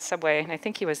working at Subway, and I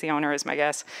think he was the owner is my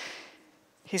guess,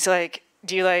 he's like,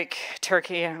 do you like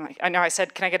turkey? And I'm like, I know. I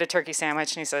said, can I get a turkey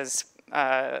sandwich? And he says,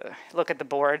 look at the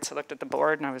board. So I looked at the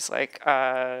board and I was like,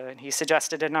 and he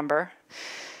suggested a number.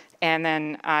 And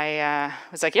then I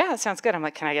was like, yeah, that sounds good. I'm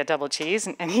like, can I get double cheese?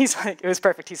 And he's like, it was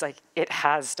perfect. He's like, it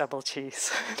has double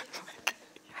cheese. I'm like,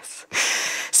 yes.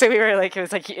 So we were like, it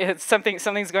was like,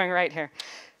 something's going right here.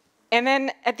 And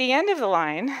then at the end of the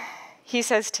line, he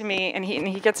says to me, and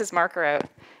he gets his marker out,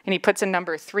 and he puts a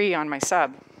number 3 on my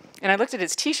sub. And I looked at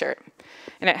his T-shirt,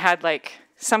 and it had like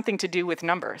something to do with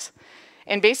numbers.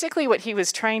 And basically what he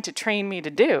was trying to train me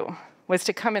to do was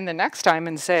to come in the next time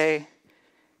and say,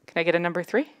 can I get a number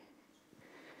 3?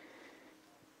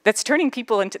 That's turning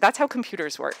people into, that's how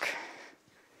computers work.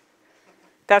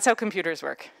 That's how computers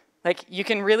work. Like, you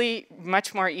can really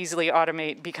much more easily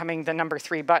automate becoming the number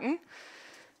 3 button.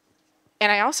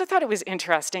 And I also thought it was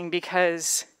interesting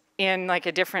because in like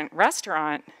a different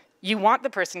restaurant, you want the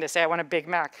person to say, I want a Big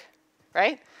Mac,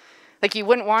 right? Like, you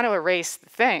wouldn't want to erase the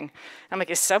thing. I'm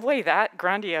like, is Subway that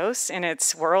grandiose in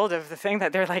its world of the thing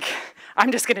that they're like,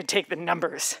 I'm just gonna take the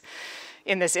numbers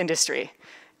in this industry?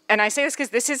 And I say this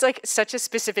because this is like such a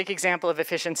specific example of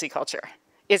efficiency culture,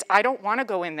 is I don't want to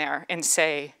go in there and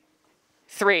say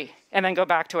 3 and then go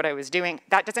back to what I was doing.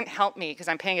 That doesn't help me because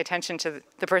I'm paying attention to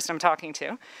the person I'm talking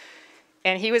to.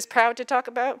 And he was proud to talk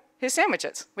about his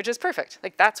sandwiches, which is perfect.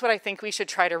 Like, that's what I think we should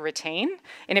try to retain.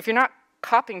 And if you're not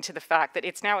copying to the fact that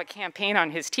it's now a campaign on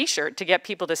his T-shirt to get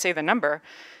people to say the number,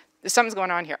 something's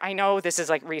going on here. I know this is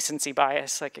like recency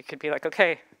bias. Like, it could be like,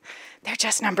 okay, they're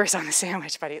just numbers on the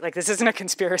sandwich, buddy. Like, this isn't a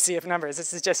conspiracy of numbers.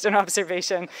 This is just an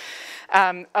observation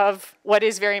of what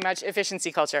is very much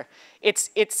efficiency culture.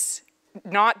 It's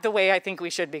not the way I think we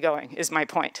should be going, is my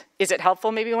point. Is it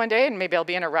helpful maybe one day, and maybe I'll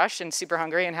be in a rush and super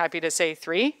hungry and happy to say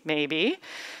 3? Maybe.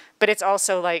 But it's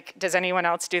also like, does anyone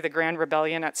else do the Grand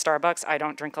Rebellion at Starbucks? I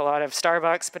don't drink a lot of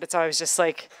Starbucks, but it's always just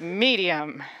like,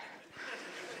 medium.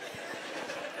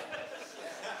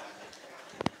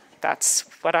 That's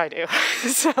what I do.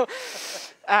 So,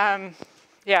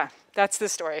 yeah, that's the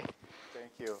story.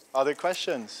 Thank you. Other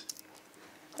questions?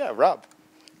 Yeah, Rob.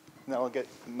 Now we'll get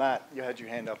Matt. You had your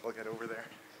hand up. I'll get over there.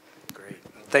 Great.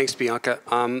 Thanks, Bianca.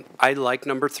 I like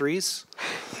number 3s.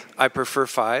 I prefer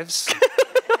 5s.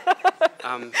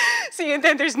 See, and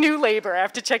then there's new labor. I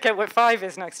have to check out what 5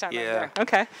 is next time I'm Yeah. there.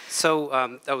 Okay.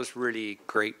 So that was really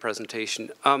great presentation.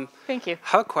 Thank you. I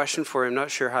have a question for you. I'm not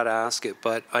sure how to ask it,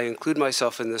 but I include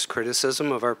myself in this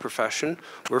criticism of our profession.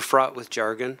 We're fraught with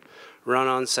jargon,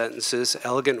 run-on sentences,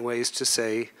 elegant ways to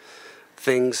say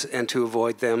things and to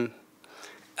avoid them,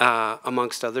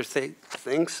 amongst other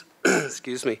things.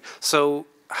 Excuse me. So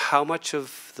how much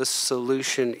of the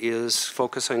solution is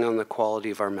focusing on the quality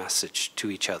of our message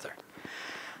to each other?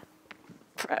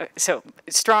 So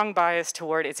strong bias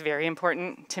toward it's very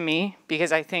important to me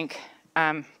because I think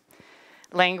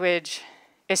language,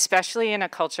 especially in a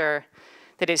culture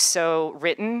that is so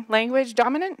written language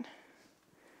dominant,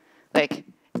 like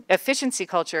efficiency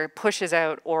culture pushes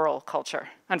out oral culture,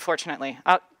 unfortunately.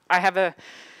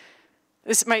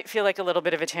 This might feel like a little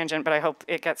bit of a tangent, but I hope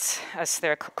it gets us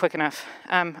there quick enough.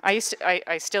 I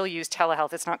still use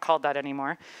telehealth. It's not called that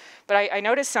anymore. But I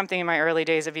noticed something in my early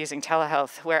days of using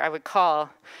telehealth where I would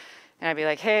call and I'd be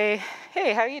like, hey,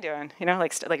 how you doing? You know,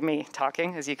 like me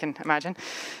talking, as you can imagine.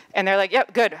 And they're like,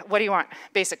 yep, good. What do you want?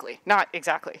 Basically, not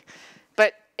exactly.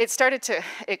 But it started to,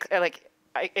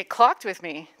 it clocked with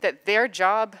me that their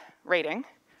job rating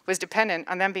was dependent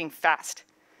on them being fast.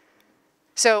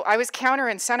 So I was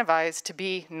counter-incentivized to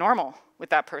be normal with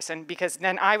that person because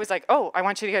then I was like, oh, I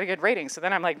want you to get a good rating. So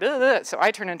then I'm like, blah, blah. So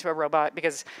I turn into a robot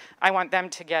because I want them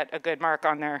to get a good mark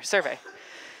on their survey.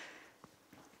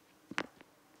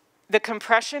 The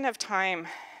compression of time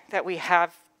that we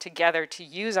have together to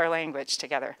use our language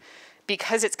together,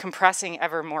 because it's compressing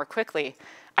ever more quickly,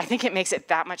 I think it makes it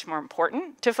that much more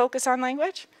important to focus on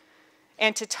language.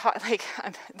 And to talk, like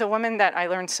the woman that I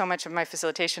learned so much of my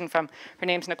facilitation from, her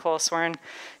name's Nicole Swerin.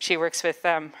 She works with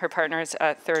her partners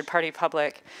at Third Party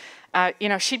Public. You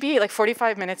know, she'd be like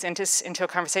 45 minutes into a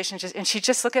conversation, and she'd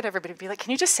just look at everybody and be like,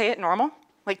 "Can you just say it normal?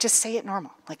 Like, just say it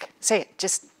normal. Like, say it.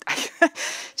 Just,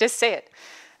 just say it."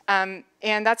 And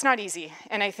that's not easy.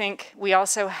 And I think we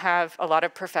also have a lot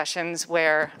of professions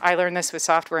where I learned this with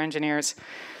software engineers.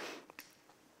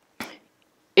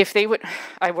 If they would,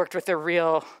 I worked with a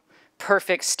real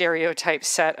perfect stereotype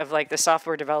set of like the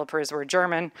software developers were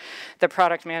German, the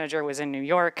product manager was in New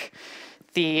York,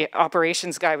 the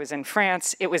operations guy was in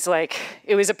France. It was like,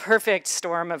 it was a perfect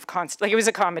storm of like it was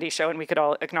a comedy show and we could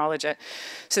all acknowledge it.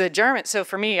 So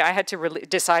for me, I had to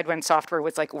decide when software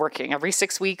was like working. Every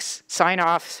 6 weeks, sign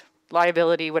off,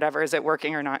 liability, whatever, is it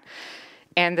working or not?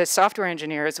 And the software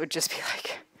engineers would just be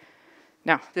like,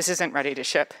 no, this isn't ready to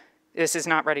ship. This is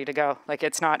not ready to go. Like,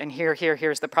 it's not, and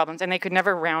here's the problems. And they could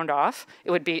never round off.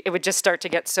 It would just start to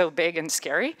get so big and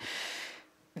scary.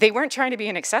 they weren't trying to be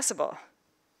inaccessible.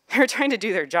 They were trying to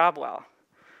do their job well.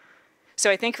 So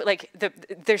I think like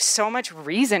there's so much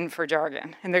reason for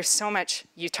jargon, and there's so much,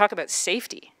 you talk about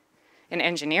safety and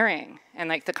engineering and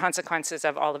like the consequences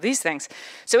of all of these things.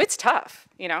 So it's tough,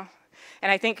 you know?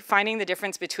 And I think finding the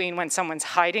difference between when someone's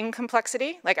hiding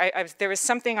complexity, like there was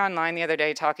something online the other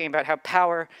day talking about how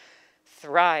power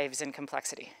thrives in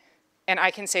complexity. And I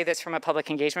can say this from a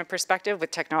public engagement perspective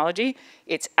with technology,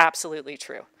 it's absolutely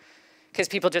true. Because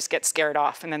people just get scared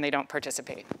off and then they don't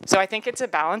participate. So I think it's a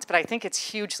balance, but I think it's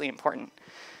hugely important.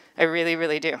 I really,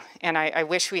 really do. And I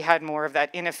wish we had more of that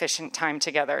inefficient time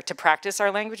together to practice our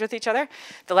language with each other.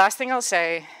 The last thing I'll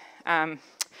say,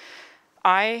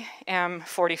 I am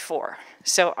 44,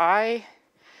 so I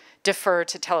defer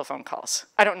to telephone calls.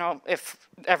 I don't know if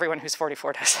everyone who's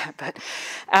 44 does that, but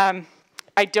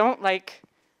I don't like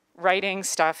writing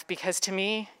stuff because to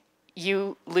me,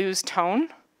 you lose tone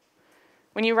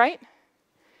when you write.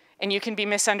 And you can be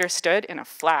misunderstood in a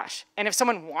flash. And if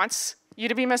someone wants you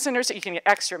to be misunderstood, you can get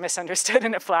extra misunderstood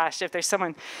in a flash if there's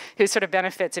someone who sort of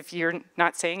benefits if you're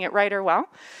not saying it right or well.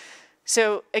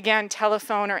 So again,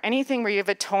 telephone or anything where you have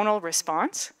a tonal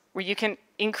response, where you can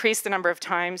increase the number of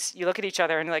times you look at each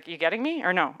other and like, you getting me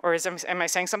or no? Or am I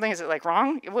saying something, is it like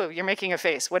wrong? Whoa, you're making a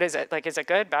face, what is it? Like, is it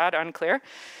good, bad, unclear?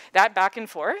 That back and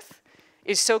forth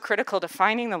is so critical to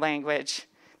finding the language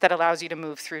that allows you to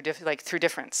move through, through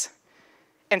difference.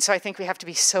 And so I think we have to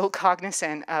be so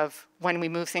cognizant of when we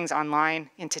move things online,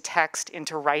 into text,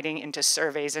 into writing, into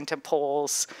surveys, into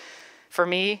polls. For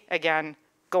me, again,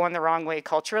 going the wrong way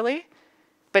culturally,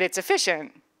 but it's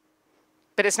efficient.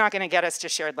 But it's not going to get us to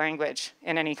shared language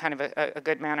in any kind of a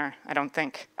good manner, I don't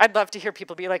think. I'd love to hear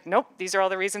people be like, nope, these are all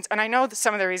the reasons. And I know that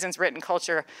some of the reasons written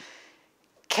culture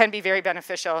can be very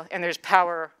beneficial, and there's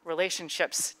power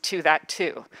relationships to that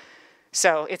too.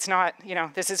 So it's not, you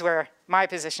know, this is where my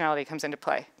positionality comes into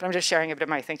play. But I'm just sharing a bit of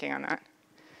my thinking on that.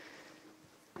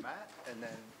 Matt, and then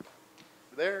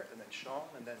there, and then Sean,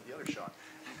 and then the other Sean.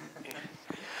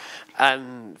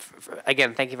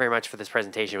 Again, thank you very much for this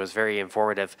presentation. It was very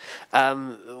informative.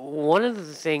 One of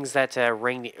the things that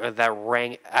rang,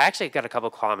 I actually got a couple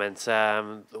comments.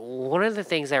 One of the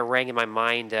things that rang in my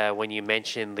mind when you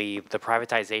mentioned the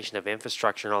privatization of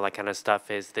infrastructure and all that kind of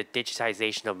stuff is the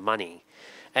digitization of money.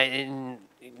 And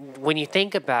when you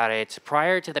think about it,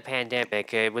 prior to the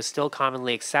pandemic, it was still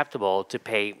commonly acceptable to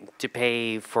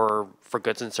pay for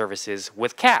goods and services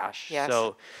with cash. Yes.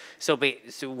 So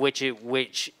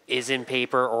which is in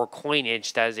paper or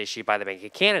coinage that is issued by the Bank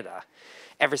of Canada.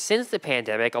 Ever since the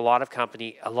pandemic, a lot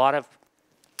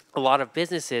of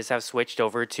businesses have switched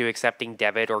over to accepting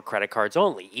debit or credit cards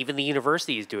only. Even the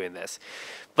university is doing this.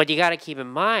 But you got to keep in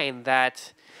mind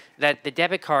that the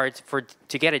debit cards,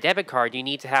 to get a debit card, you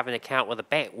need to have an account with a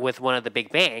bank, with one of the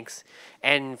big banks,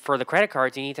 and for the credit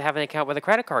cards, you need to have an account with a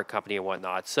credit card company and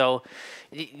whatnot. So,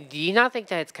 do you not think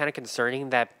that it's kind of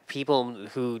concerning that people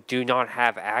who do not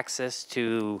have access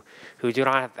to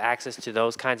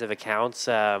those kinds of accounts,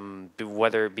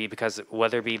 whether it be because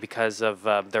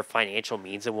of their financial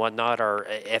means and whatnot, are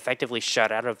effectively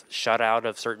shut out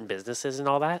of certain businesses and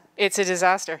all that? It's a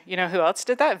disaster. You know who else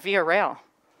did that? Via Rail.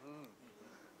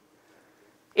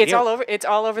 It's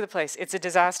all over the place. It's a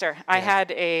disaster. Yeah. I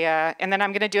had and then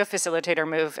I'm going to do a facilitator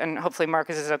move, and hopefully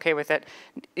Marcus is okay with it.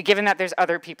 Given that there's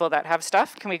other people that have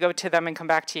stuff, can we go to them and come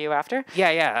back to you after?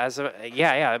 Yeah,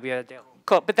 that'd be a deal.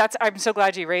 Cool, but I'm so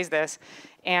glad you raised this,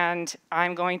 and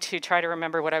I'm going to try to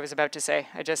remember what I was about to say.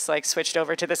 I just switched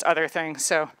over to this other thing.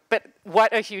 So, but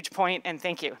what a huge point, and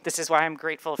thank you. This is why I'm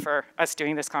grateful for us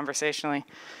doing this conversationally.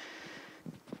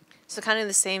 So kind of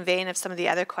the same vein of some of the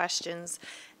other questions.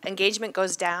 Engagement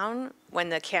goes down when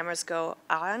the cameras go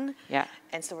on. Yeah.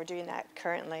 And so we're doing that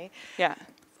currently. Yeah.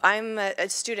 I'm a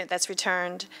student that's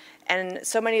returned, and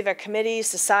so many of our committees,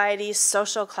 societies,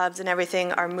 social clubs, and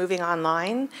everything are moving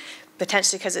online,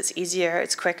 potentially because it's easier,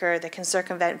 it's quicker, they can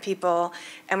circumvent people,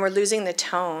 and we're losing the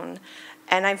tone.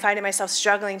 And I'm finding myself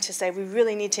struggling to say we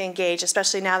really need to engage,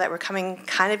 especially now that we're coming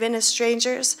kind of in as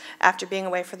strangers after being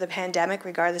away for the pandemic,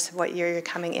 regardless of what year you're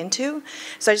coming into.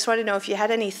 So I just want to know if you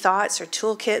had any thoughts or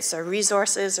toolkits or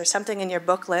resources or something in your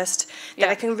book list that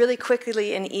I can really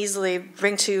quickly and easily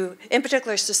bring to, in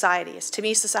particular, societies. To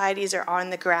me, societies are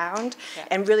on the ground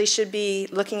and really should be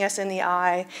looking us in the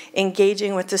eye,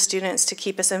 engaging with the students to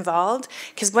keep us involved.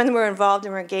 Because when we're involved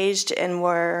and we're engaged and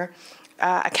we're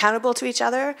accountable to each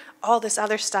other, all this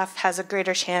other stuff has a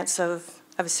greater chance of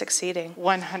succeeding.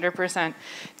 100%.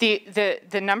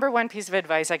 The number one piece of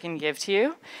advice I can give to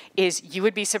you is you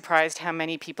would be surprised how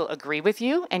many people agree with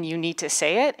you, and you need to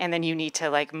say it, and then you need to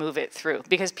like move it through,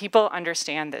 because people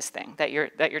understand this thing that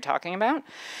you're talking about.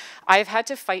 I've had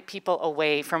to fight people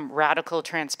away from radical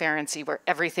transparency where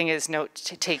everything is note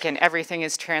taken, everything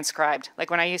is transcribed. Like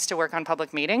when I used to work on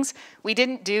public meetings, we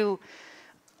didn't do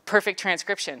perfect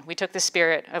transcription. We took the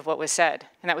spirit of what was said,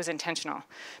 and that was intentional.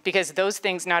 Because those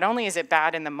things, not only is it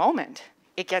bad in the moment,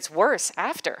 it gets worse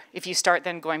after if you start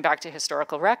then going back to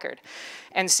historical record.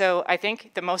 And so I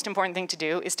think the most important thing to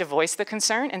do is to voice the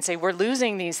concern and say, we're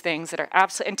losing these things that are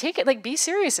absolute, and take it, like, be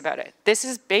serious about it. This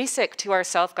is basic to our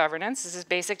self-governance. This is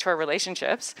basic to our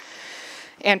relationships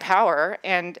and power.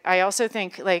 And I also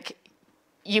think, like,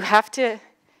 you have to,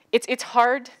 it's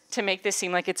hard to make this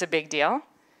seem like it's a big deal.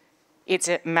 It's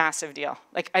a massive deal.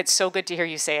 Like, it's so good to hear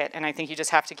you say it, and I think you just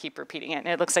have to keep repeating it. And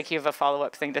it looks like you have a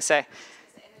follow-up thing to say.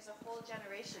 And there's a whole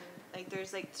generation. Like,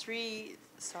 there's like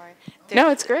No,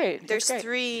 it's great. There's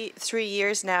three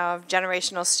years now of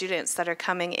generational students that are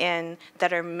coming in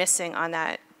that are missing on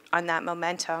that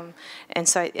momentum. And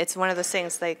so it's one of those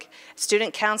things, like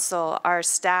student council, our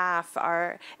staff,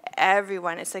 our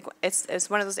everyone. It's like it's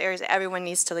one of those areas that everyone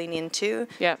needs to lean into.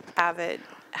 Yeah.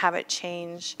 Have it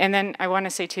change. And then I want to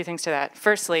say two things to that.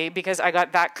 Firstly, because I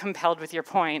got that compelled with your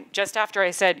point, just after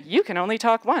I said, you can only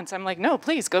talk once, I'm like, no,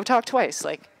 please, go talk twice.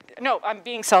 Like, no, I'm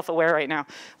being self-aware right now.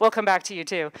 We'll come back to you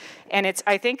too. And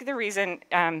I think the reason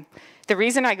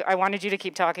I wanted you to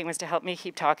keep talking was to help me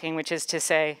keep talking, which is to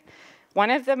say, one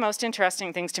of the most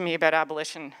interesting things to me about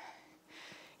abolition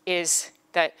is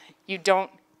that you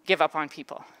don't give up on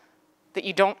people, that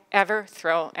you don't ever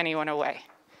throw anyone away.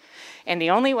 And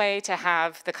the only way to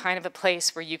have the kind of a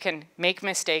place where you can make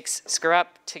mistakes, screw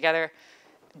up together,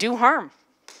 do harm,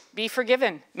 be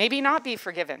forgiven, maybe not be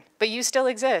forgiven, but you still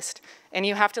exist and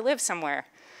you have to live somewhere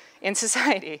in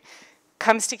society,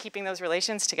 comes to keeping those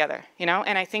relations together, you know?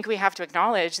 And I think we have to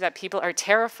acknowledge that people are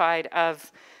terrified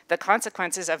of the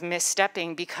consequences of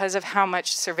misstepping because of how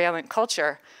much surveillance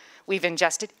culture we've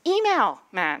ingested. Email,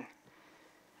 man.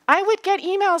 I would get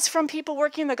emails from people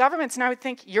working in the governments, and I would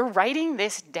think, you're writing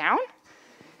this down?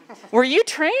 Were you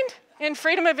trained in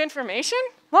freedom of information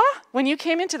law when you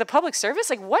came into the public service?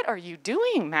 Like, what are you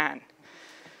doing, man?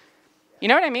 You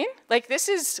know what I mean? Like,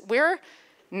 we're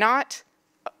not,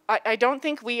 I don't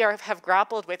think we have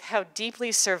grappled with how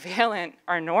deeply surveillant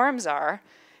our norms are,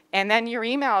 and then your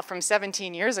email from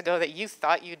 17 years ago that you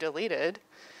thought you deleted,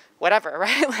 whatever,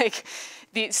 right? Like,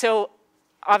 so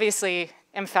obviously,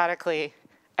 emphatically,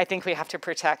 I think we have to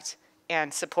protect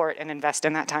and support and invest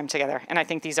in that time together. And I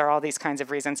think these are all these kinds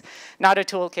of reasons. Not a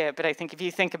toolkit, but I think if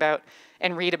you think about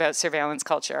and read about surveillance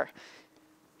culture,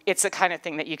 it's the kind of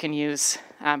thing that you can use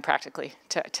practically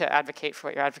to advocate for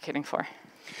what you're advocating for.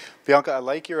 Bianca, I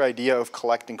like your idea of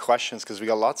collecting questions because we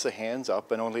got lots of hands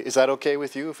up and only, is that okay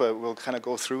with you if we'll kind of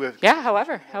go through it? Yeah,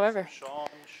 however. Sean,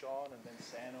 and then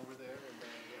San over there. And then,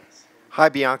 yes. Hi,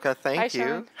 Bianca. Thank Hi, you.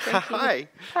 Sean. Thank you. Hi.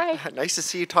 Hi. Nice to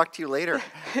see you. Talk to you later.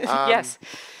 Yes.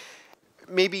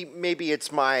 Maybe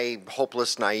it's my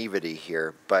hopeless naivety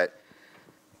here, but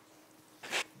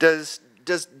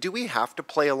do we have to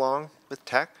play along with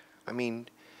tech? I mean,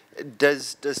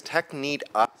 does tech need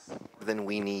us more than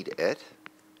we need it?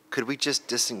 Could we just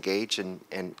disengage and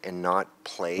not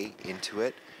play into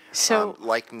it? So,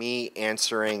 like me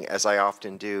answering, as I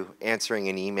often do, answering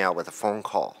an email with a phone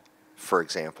call, for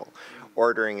example,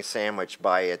 ordering a sandwich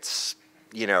by its,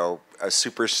 you know, a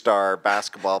superstar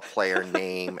basketball player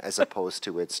name as opposed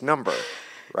to its number,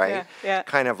 right? Yeah, yeah.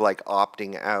 Kind of like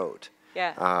opting out.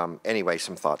 Yeah. Anyway,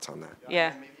 some thoughts on that.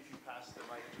 Yeah. Maybe if you pass the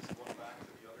mic just one back to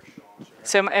the other Sean.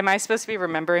 So am I supposed to be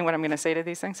remembering what I'm going to say to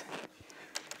these things?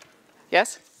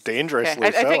 Yes? Dangerously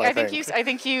Okay. so, I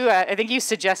think you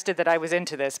suggested that I was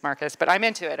into this, Marcus, but I'm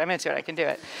into it. I can do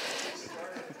it.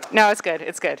 No, it's good.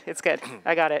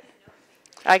 I got it.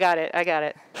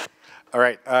 All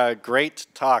right, great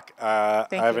talk. I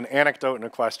Thank have you. an anecdote and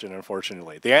a question,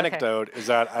 unfortunately. The anecdote is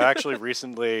that I actually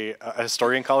recently, a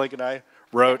historian colleague and I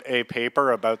wrote a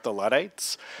paper about the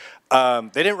Luddites. They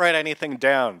didn't write anything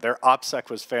down. Their OPSEC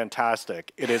was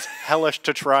fantastic. It is hellish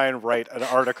to try and write an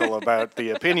article about the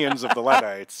opinions of the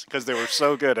Luddites because they were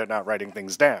so good at not writing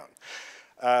things down.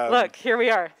 Look, here we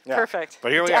are. Yeah, Perfect.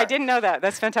 but here we are. I didn't know that.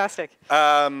 That's fantastic.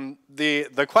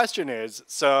 The question is,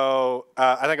 so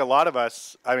I think a lot of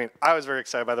us, I mean, I was very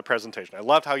excited by the presentation. I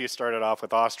loved how you started off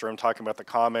with Ostrom talking about the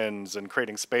commons and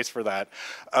creating space for that.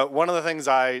 One of the things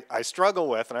I struggle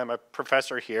with, and I'm a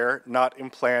professor here, not in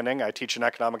planning, I teach in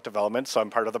economic development, so I'm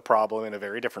part of the problem in a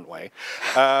very different way.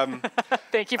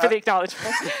 Thank you for the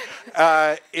acknowledgement.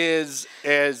 is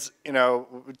you know,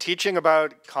 teaching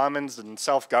about commons and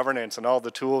self-governance and all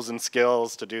the tools and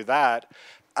skills to do that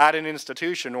at an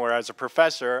institution where, as a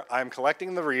professor, I'm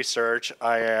collecting the research,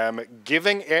 I am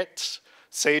giving it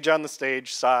sage on the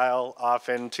stage style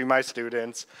often to my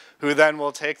students, who then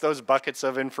will take those buckets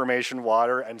of information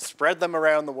water and spread them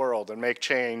around the world and make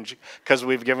change because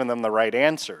we've given them the right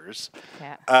answers.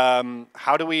 Yeah.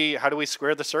 How do we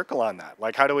square the circle on that?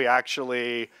 Like, how do we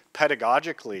actually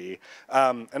pedagogically,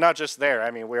 and not just there,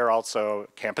 I mean, we're also,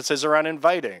 campuses are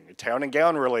uninviting. Town and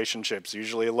gown relationships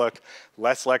usually look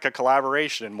less like a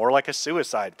collaboration and more like a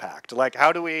suicide pact. Like,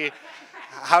 how do we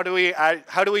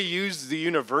use the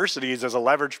universities as a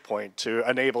leverage point to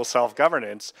enable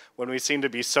self-governance when we seem to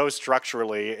be so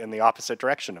structurally in the opposite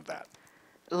direction of that?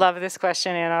 Love this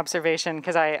question and observation,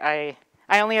 because I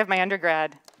only have my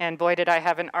undergrad, and boy, did I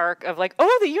have an arc of like,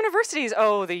 oh, the universities.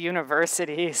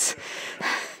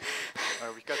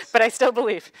 But I still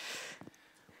believe.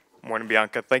 Morning,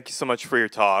 Bianca. Thank you so much for your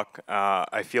talk.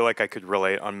 I feel like I could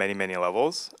relate on many, many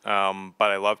levels,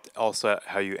 but I loved also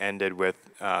how you ended with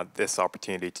this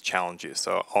opportunity to challenge you.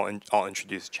 So I'll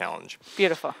introduce a challenge.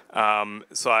 Beautiful. And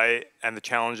the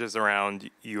challenge is around,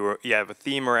 you have a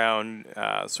theme around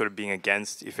sort of being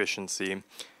against efficiency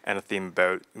and a theme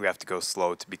about we have to go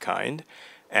slow to be kind.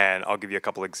 And I'll give you a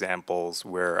couple examples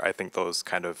where I think those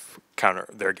kind of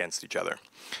they're against each other.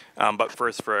 But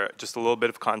first, for just a little bit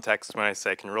of context, when I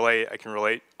say I can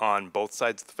relate on both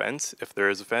sides of the fence, if there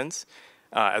is a fence,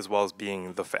 as well as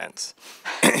being the fence.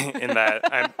 In that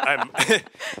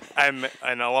I'm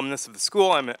an alumnus of the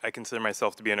school. I consider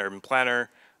myself to be an urban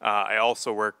planner. I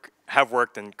also have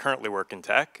worked and currently work in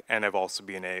tech, and I've also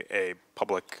been a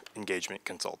public engagement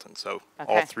consultant. So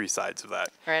all three sides of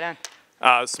that. Right on.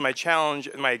 So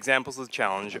my examples of the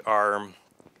challenge are,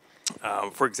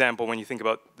 for example, when you think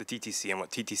about the TTC and what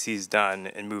TTC's done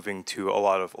in moving to a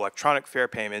lot of electronic fare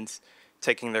payments,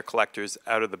 taking their collectors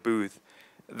out of the booth,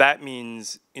 that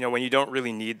means, you know, when you don't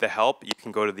really need the help, you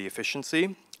can go to the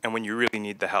efficiency, and when you really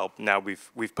need the help, now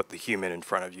we've put the human in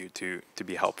front of you to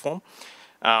be helpful.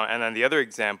 And then the other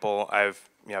example, I've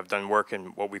done work in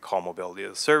what we call mobility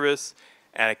as a service,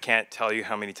 and I can't tell you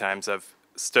how many times I've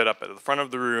stood up at the front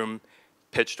of the room,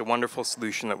 pitched a wonderful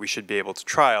solution that we should be able to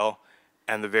trial,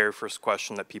 and the very first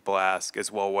question that people ask is,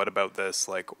 well, what about this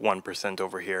like 1%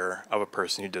 over here of a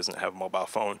person who doesn't have a mobile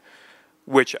phone,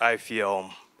 which I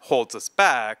feel holds us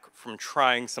back from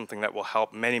trying something that will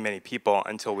help many, many people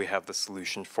until we have the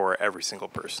solution for every single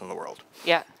person in the world.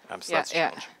 Yeah. So that's a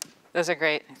challenge. Those are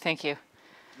great. Thank you.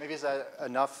 Maybe is that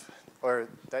enough, or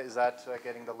is that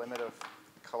getting the limit of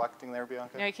collecting there,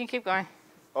 Bianca? No, you can keep going.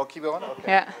 Oh, keep going? Okay.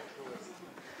 Yeah.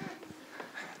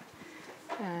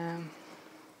 All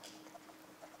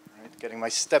right, getting my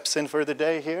steps in for the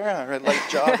day here. All right, light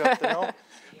jog up the hill.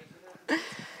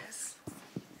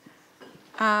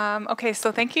 Okay,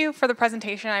 so thank you for the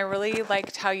presentation. I really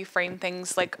liked how you framed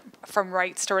things like from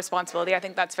rights to responsibility. I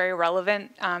think that's very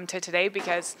relevant to today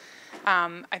because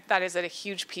that is a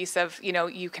huge piece of, you know,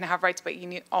 you can have rights, but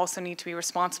you also need to be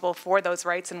responsible for those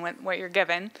rights and what you're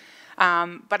given.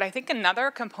 But I think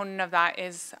another component of that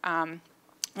is,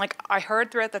 like I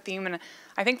heard throughout the theme, and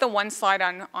I think the one slide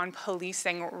on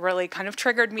policing really kind of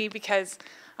triggered me because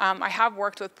I have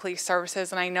worked with police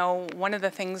services, and I know one of the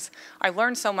things I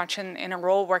learned so much in a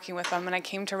role working with them, and I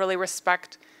came to really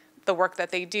respect the work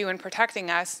that they do in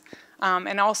protecting us.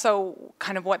 And also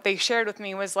kind of what they shared with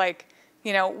me was like,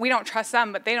 you know, we don't trust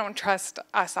them, but they don't trust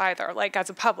us either, like as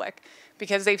a public,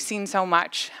 because they've seen so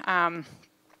much.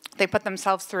 They put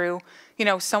themselves through, you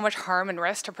know, so much harm and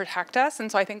risk to protect us.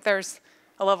 And so I think there's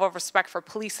a level of respect for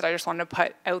police that I just wanted to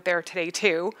put out there today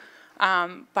too.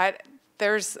 But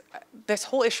there's this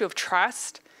whole issue of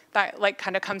trust that like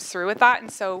kind of comes through with that.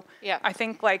 And so I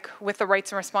think like with the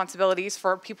rights and responsibilities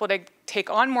for people to take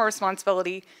on more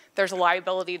responsibility, there's a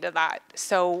liability to that.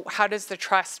 So how does the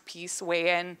trust piece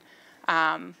weigh in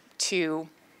to,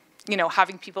 you know,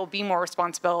 having people be more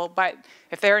responsible? But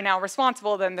if they're now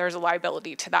responsible, then there's a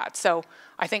liability to that. So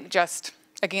I think just,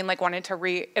 again, like wanted to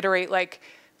reiterate, like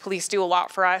police do a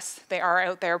lot for us. They are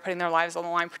out there putting their lives on the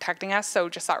line, protecting us. So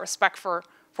just that respect for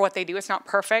what they do. It's not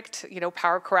perfect. You know,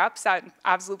 power corrupts.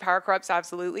 Absolute power corrupts,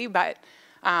 absolutely. But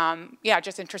yeah,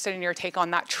 just interested in your take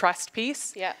on that trust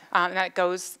piece. Yeah. And that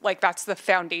goes, like, that's the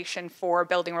foundation for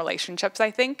building relationships,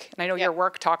 I think. And I know your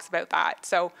work talks about that.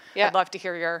 So I'd love to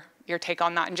hear your take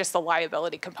on that and just the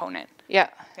liability component. Yeah.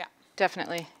 Yeah.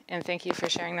 Definitely. And thank you for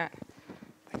sharing that.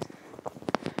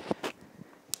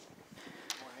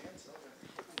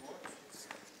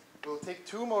 We'll take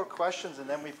 2 more questions, and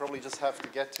then we probably just have to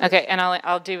get to Okay, and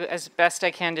I'll do as best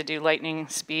I can to do lightning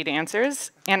speed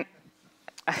answers. And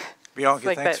Bianca,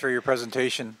 like thanks that. for your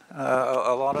presentation.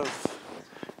 A lot of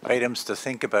items to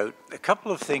think about. A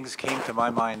couple of things came to my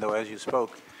mind, though, as you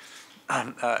spoke,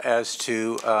 as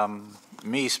to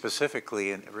me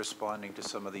specifically in responding to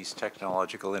some of these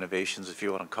technological innovations, if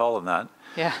you want to call them that.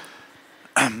 Yeah.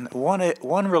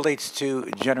 One relates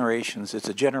to generations. It's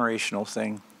a generational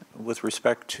thing with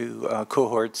respect to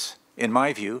cohorts, in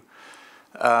my view,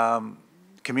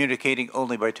 communicating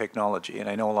only by technology. And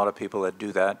I know a lot of people that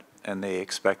do that, and they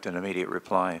expect an immediate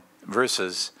reply,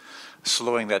 versus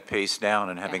slowing that pace down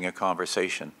and having a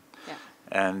conversation. Yeah.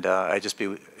 And I'd just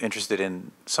be interested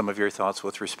in some of your thoughts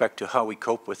with respect to how we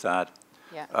cope with that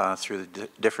through the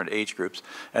different age groups.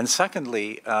 And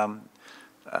secondly,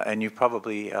 and you're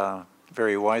probably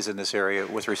very wise in this area,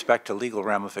 with respect to legal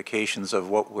ramifications of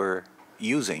what we're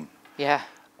using. Yeah.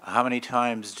 How many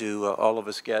times do all of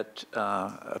us get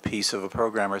a piece of a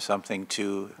program or something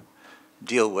to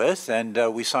deal with, and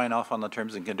we sign off on the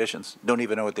terms and conditions, don't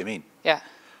even know what they mean? Yeah.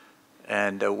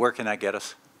 And where can that get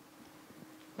us?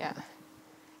 Yeah.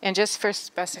 And just for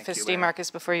specificity,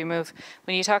 Marcus, before you move,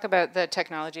 when you talk about the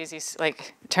technologies,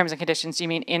 like terms and conditions, do you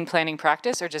mean in planning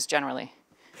practice or just generally?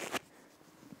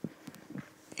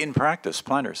 In practice,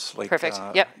 planners. Like, perfect.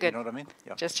 Yep, good. You know what I mean?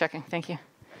 Yeah. Just checking. Thank you.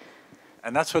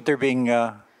 And that's what they're being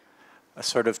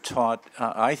sort of taught,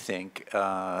 I think,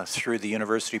 through the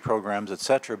university programs, et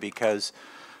cetera, because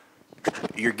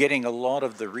you're getting a lot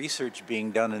of the research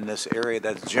being done in this area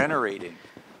that's generating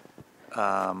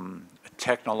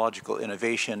technological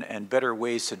innovation and better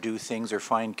ways to do things or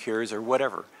find cures or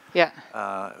whatever. Yeah.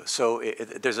 So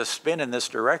there's a spin in this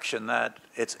direction that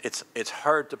it's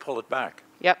hard to pull it back.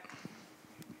 Yep.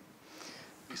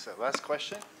 Lisa, last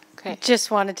question. Okay. Just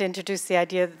wanted to introduce the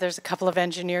idea that there's a couple of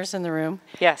engineers in the room.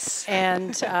 Yes.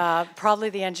 And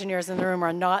probably the engineers in the room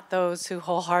are not those who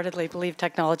wholeheartedly believe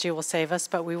technology will save us,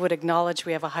 but we would acknowledge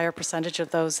we have a higher percentage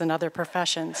of those in other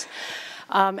professions.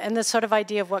 And the sort of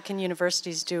idea of what can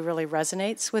universities do really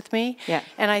resonates with me. Yeah.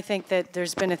 And I think that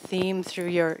there's been a theme through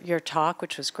your talk,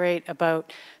 which was great,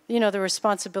 about, you know, the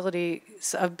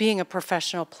responsibilities of being a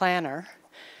professional planner.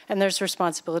 And there's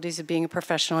responsibilities of being a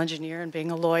professional engineer and being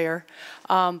a lawyer.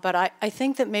 But I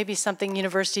think that maybe something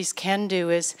universities can do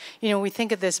is, you know, we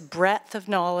think of this breadth of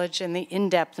knowledge and the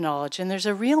in-depth knowledge, and there's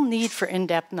a real need for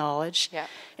in-depth knowledge,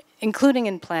 including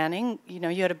in planning. You know,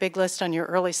 you had a big list on your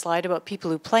early slide about people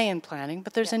who play in planning,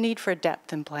 but there's a need for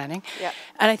depth in planning.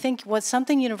 And I think what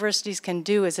something universities can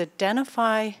do is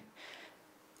identify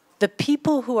the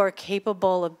people who are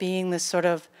capable of being this sort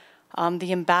of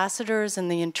the ambassadors and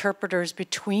the interpreters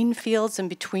between fields and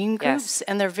between groups,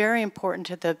 and they're very important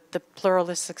to the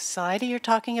pluralistic society you're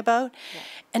talking about.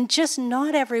 And just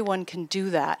not everyone can do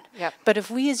that. But if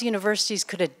we as universities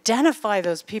could identify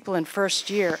those people in first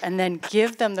year and then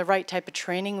give them the right type of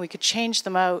training, we could change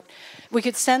them out. We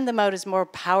could send them out as more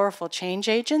powerful change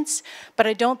agents, but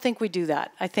I don't think we do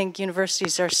that. I think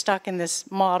universities are stuck in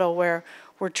this model where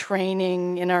we're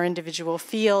training in our individual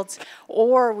fields,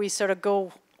 or we sort of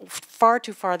go far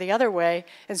too far the other way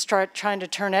and start trying to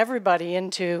turn everybody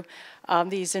into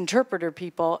these interpreter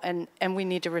people, and we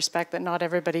need to respect that not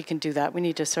everybody can do that. We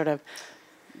need to sort of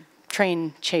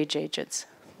train change agents.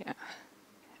 Yeah.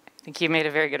 I think you made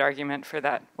a very good argument for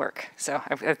that work. So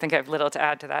I think I have little to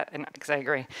add to that, because I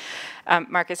agree.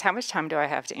 Marcus, how much time do I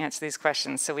have to answer these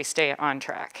questions so we stay on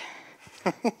track?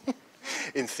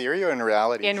 In theory or in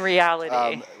reality? In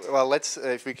reality. Well, let's,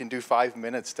 if we can do 5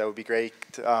 minutes, that would be great,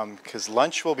 because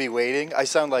lunch will be waiting. I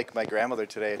sound like my grandmother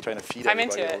today, trying to feed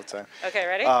everybody all the time. Okay,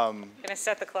 ready? I'm going to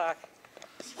set the clock.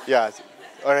 Yeah.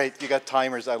 All right, you got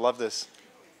timers. I love this.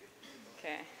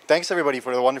 Okay. Thanks, everybody,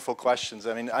 for the wonderful questions.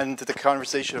 I mean, and the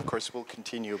conversation, of course, will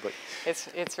continue. But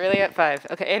It's really at 5.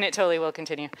 Okay, and it totally will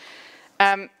continue.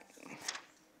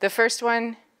 The first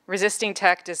one, resisting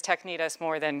tech. Does tech need us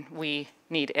more than we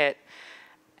need it?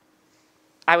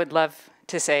 I would love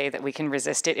to say that we can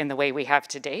resist it in the way we have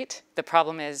to date. The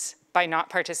problem is, by not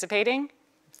participating,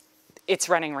 it's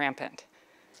running rampant.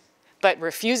 But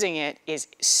refusing it is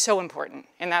so important.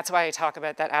 And that's why I talk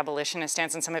about that abolitionist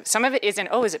stance. And some of it isn't,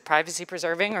 oh, is it privacy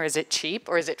preserving, or is it cheap,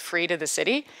 or is it free to the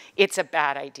city? It's a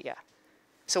bad idea.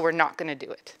 So we're not going to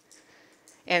do it.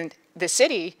 And the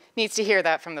city needs to hear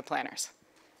that from the planners.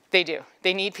 They do.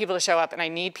 They need people to show up, and I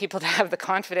need people to have the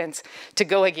confidence to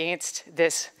go against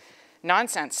this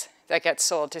nonsense that gets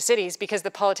sold to cities, because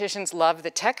the politicians love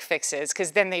the tech fixes,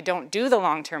 because then they don't do the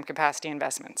long-term capacity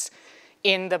investments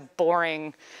in the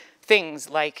boring things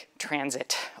like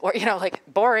transit, or, like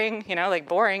boring, like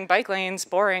boring bike lanes,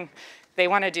 boring. They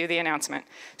want to do the announcement.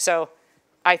 So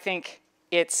I think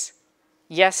it's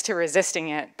yes to resisting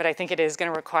it, but I think it is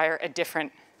going to require a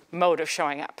different mode of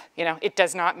showing up. It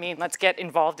does not mean let's get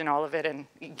involved in all of it and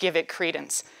give it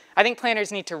credence. I think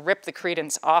planners need to rip the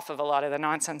credence off of a lot of the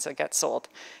nonsense that gets sold.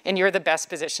 And you're the best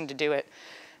position to do it,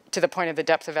 to the point of the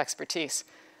depth of expertise.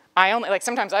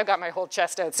 Sometimes I've got my whole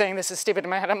chest out saying this is stupid in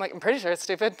my head. I'm like, I'm pretty sure it's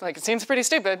stupid. Like, it seems pretty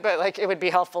stupid, but like, it would be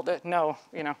helpful to know,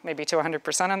 maybe to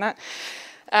 100% on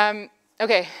that.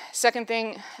 Okay, second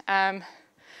thing,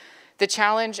 the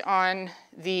challenge on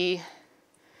the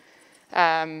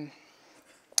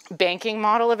banking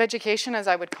model of education, as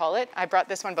I would call it. I brought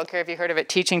this one book here, if you heard of it,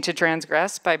 Teaching to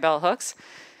Transgress by Bell Hooks,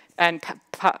 and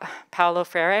Paulo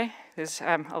Freire, who's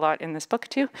a lot in this book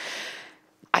too.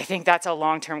 I think that's a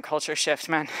long-term culture shift,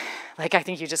 man. Like, I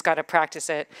think you just got to practice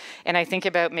it. And I think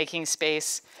about making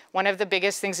space. One of the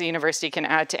biggest things a university can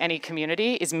add to any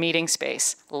community is meeting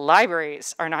space.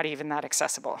 Libraries are not even that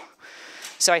accessible.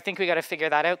 So I think we got to figure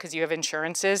that out, because you have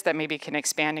insurances that maybe can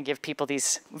expand and give people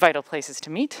these vital places to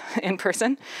meet in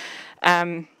person.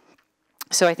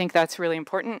 So I think that's really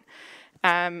important.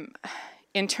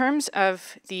 In terms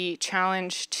of the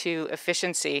challenge to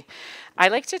efficiency, I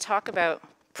like to talk about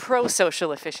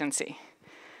pro-social efficiency,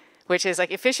 which is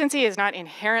like, efficiency is not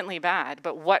inherently bad,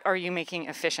 but what are you making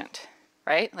efficient,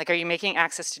 right? Like, are you making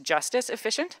access to justice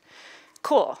efficient?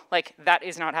 Cool, like, that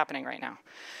is not happening right now.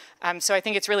 So I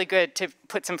think it's really good to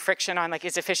put some friction on, like,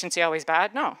 is efficiency always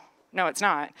bad? No, it's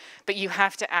not. But you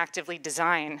have to actively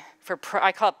design for,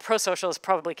 I call it pro-social, is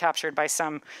probably captured by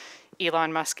some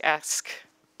Elon Musk-esque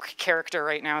character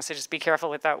right now, so just be careful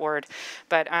with that word.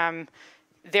 But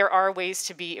there are ways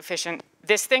to be efficient.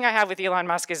 This thing I have with Elon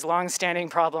Musk is long-standing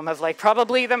problem of, like,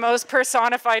 probably the most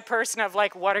personified person of,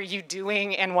 like, what are you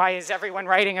doing and why is everyone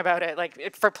writing about it?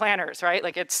 Like, for planners, right?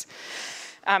 Like, it's,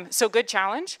 so good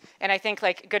challenge. And I think,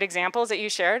 like, good examples that you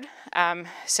shared.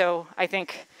 So I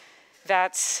think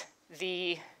that's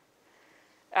the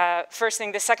first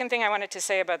thing. The second thing I wanted to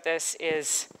say about this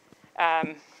is,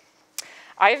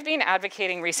 I've been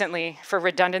advocating recently for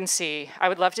redundancy. I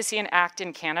would love to see an act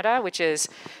in Canada, which is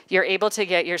you're able to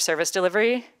get your service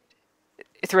delivery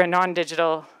through a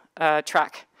non-digital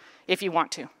track if you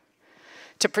want to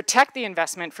protect the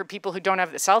investment for people who don't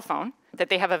have the cell phone, that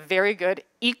they have a very good,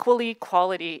 equally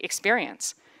quality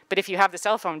experience. But if you have the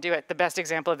cell phone, do it. The best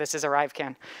example of this is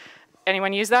ArriveCan.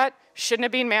 Anyone use that? Shouldn't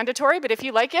have been mandatory, but if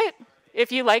you like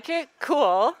it,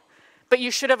 cool. But you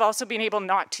should have also been able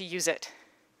not to use it.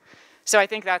 So I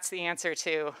think that's the answer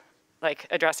to, like,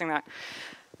 addressing that.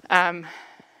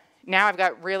 Now I've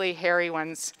got really hairy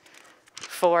ones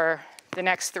for the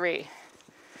next three.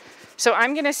 So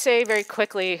I'm going to say very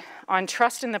quickly on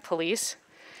trust in the police,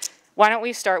 why don't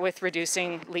we start with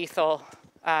reducing lethal,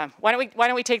 why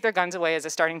don't we take their guns away as a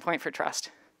starting point for trust?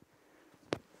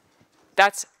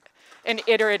 That's an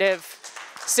iterative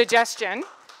suggestion,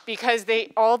 because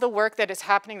all the work that is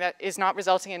happening that is not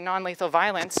resulting in non-lethal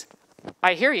violence,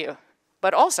 I hear you.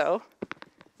 But also,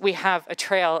 we have a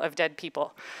trail of dead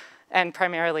people, and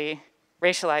primarily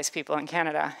racialized people in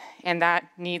Canada. And that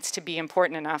needs to be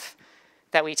important enough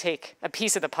that we take a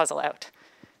piece of the puzzle out,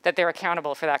 that they're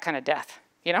accountable for that kind of death,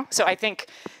 So I think,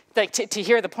 like, to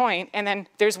hear the point, and then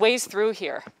there's ways through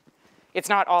here. It's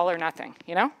not all or nothing,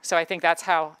 So I think that's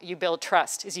how you build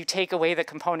trust, is you take away the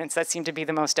components that seem to be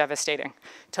the most devastating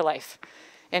to life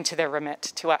and to their remit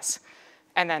to us.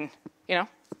 And then,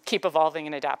 keep evolving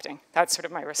and adapting. That's sort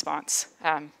of my response,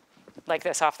 like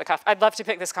this off the cuff. I'd love to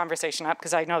pick this conversation up,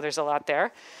 because I know there's a lot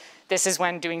there. This is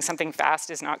when doing something fast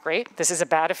is not great. This is a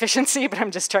bad efficiency, but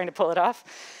I'm just trying to pull it off.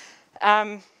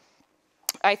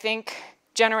 I think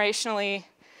generationally,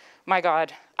 my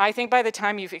God, I think by the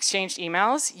time you've exchanged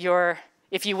emails,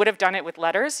 if you would have done it with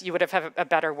letters, you would have had a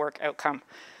better work outcome.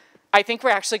 I think we're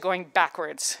actually going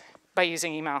backwards by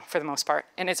using email for the most part,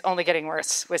 and it's only getting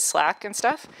worse with Slack and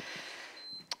stuff.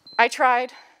 I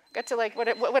tried, got to, like, what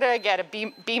did I get, a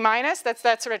B minus?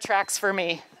 That sort of tracks for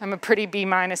me. I'm a pretty B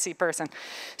minus-y person.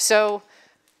 So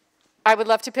I would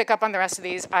love to pick up on the rest of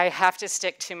these. I have to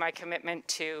stick to my commitment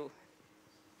to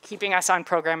keeping us on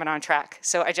program and on track.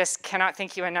 So I just cannot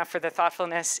thank you enough for the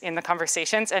thoughtfulness in the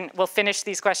conversations, and we'll finish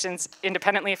these questions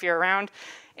independently if you're around,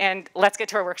 and let's get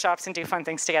to our workshops and do fun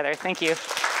things together. Thank you.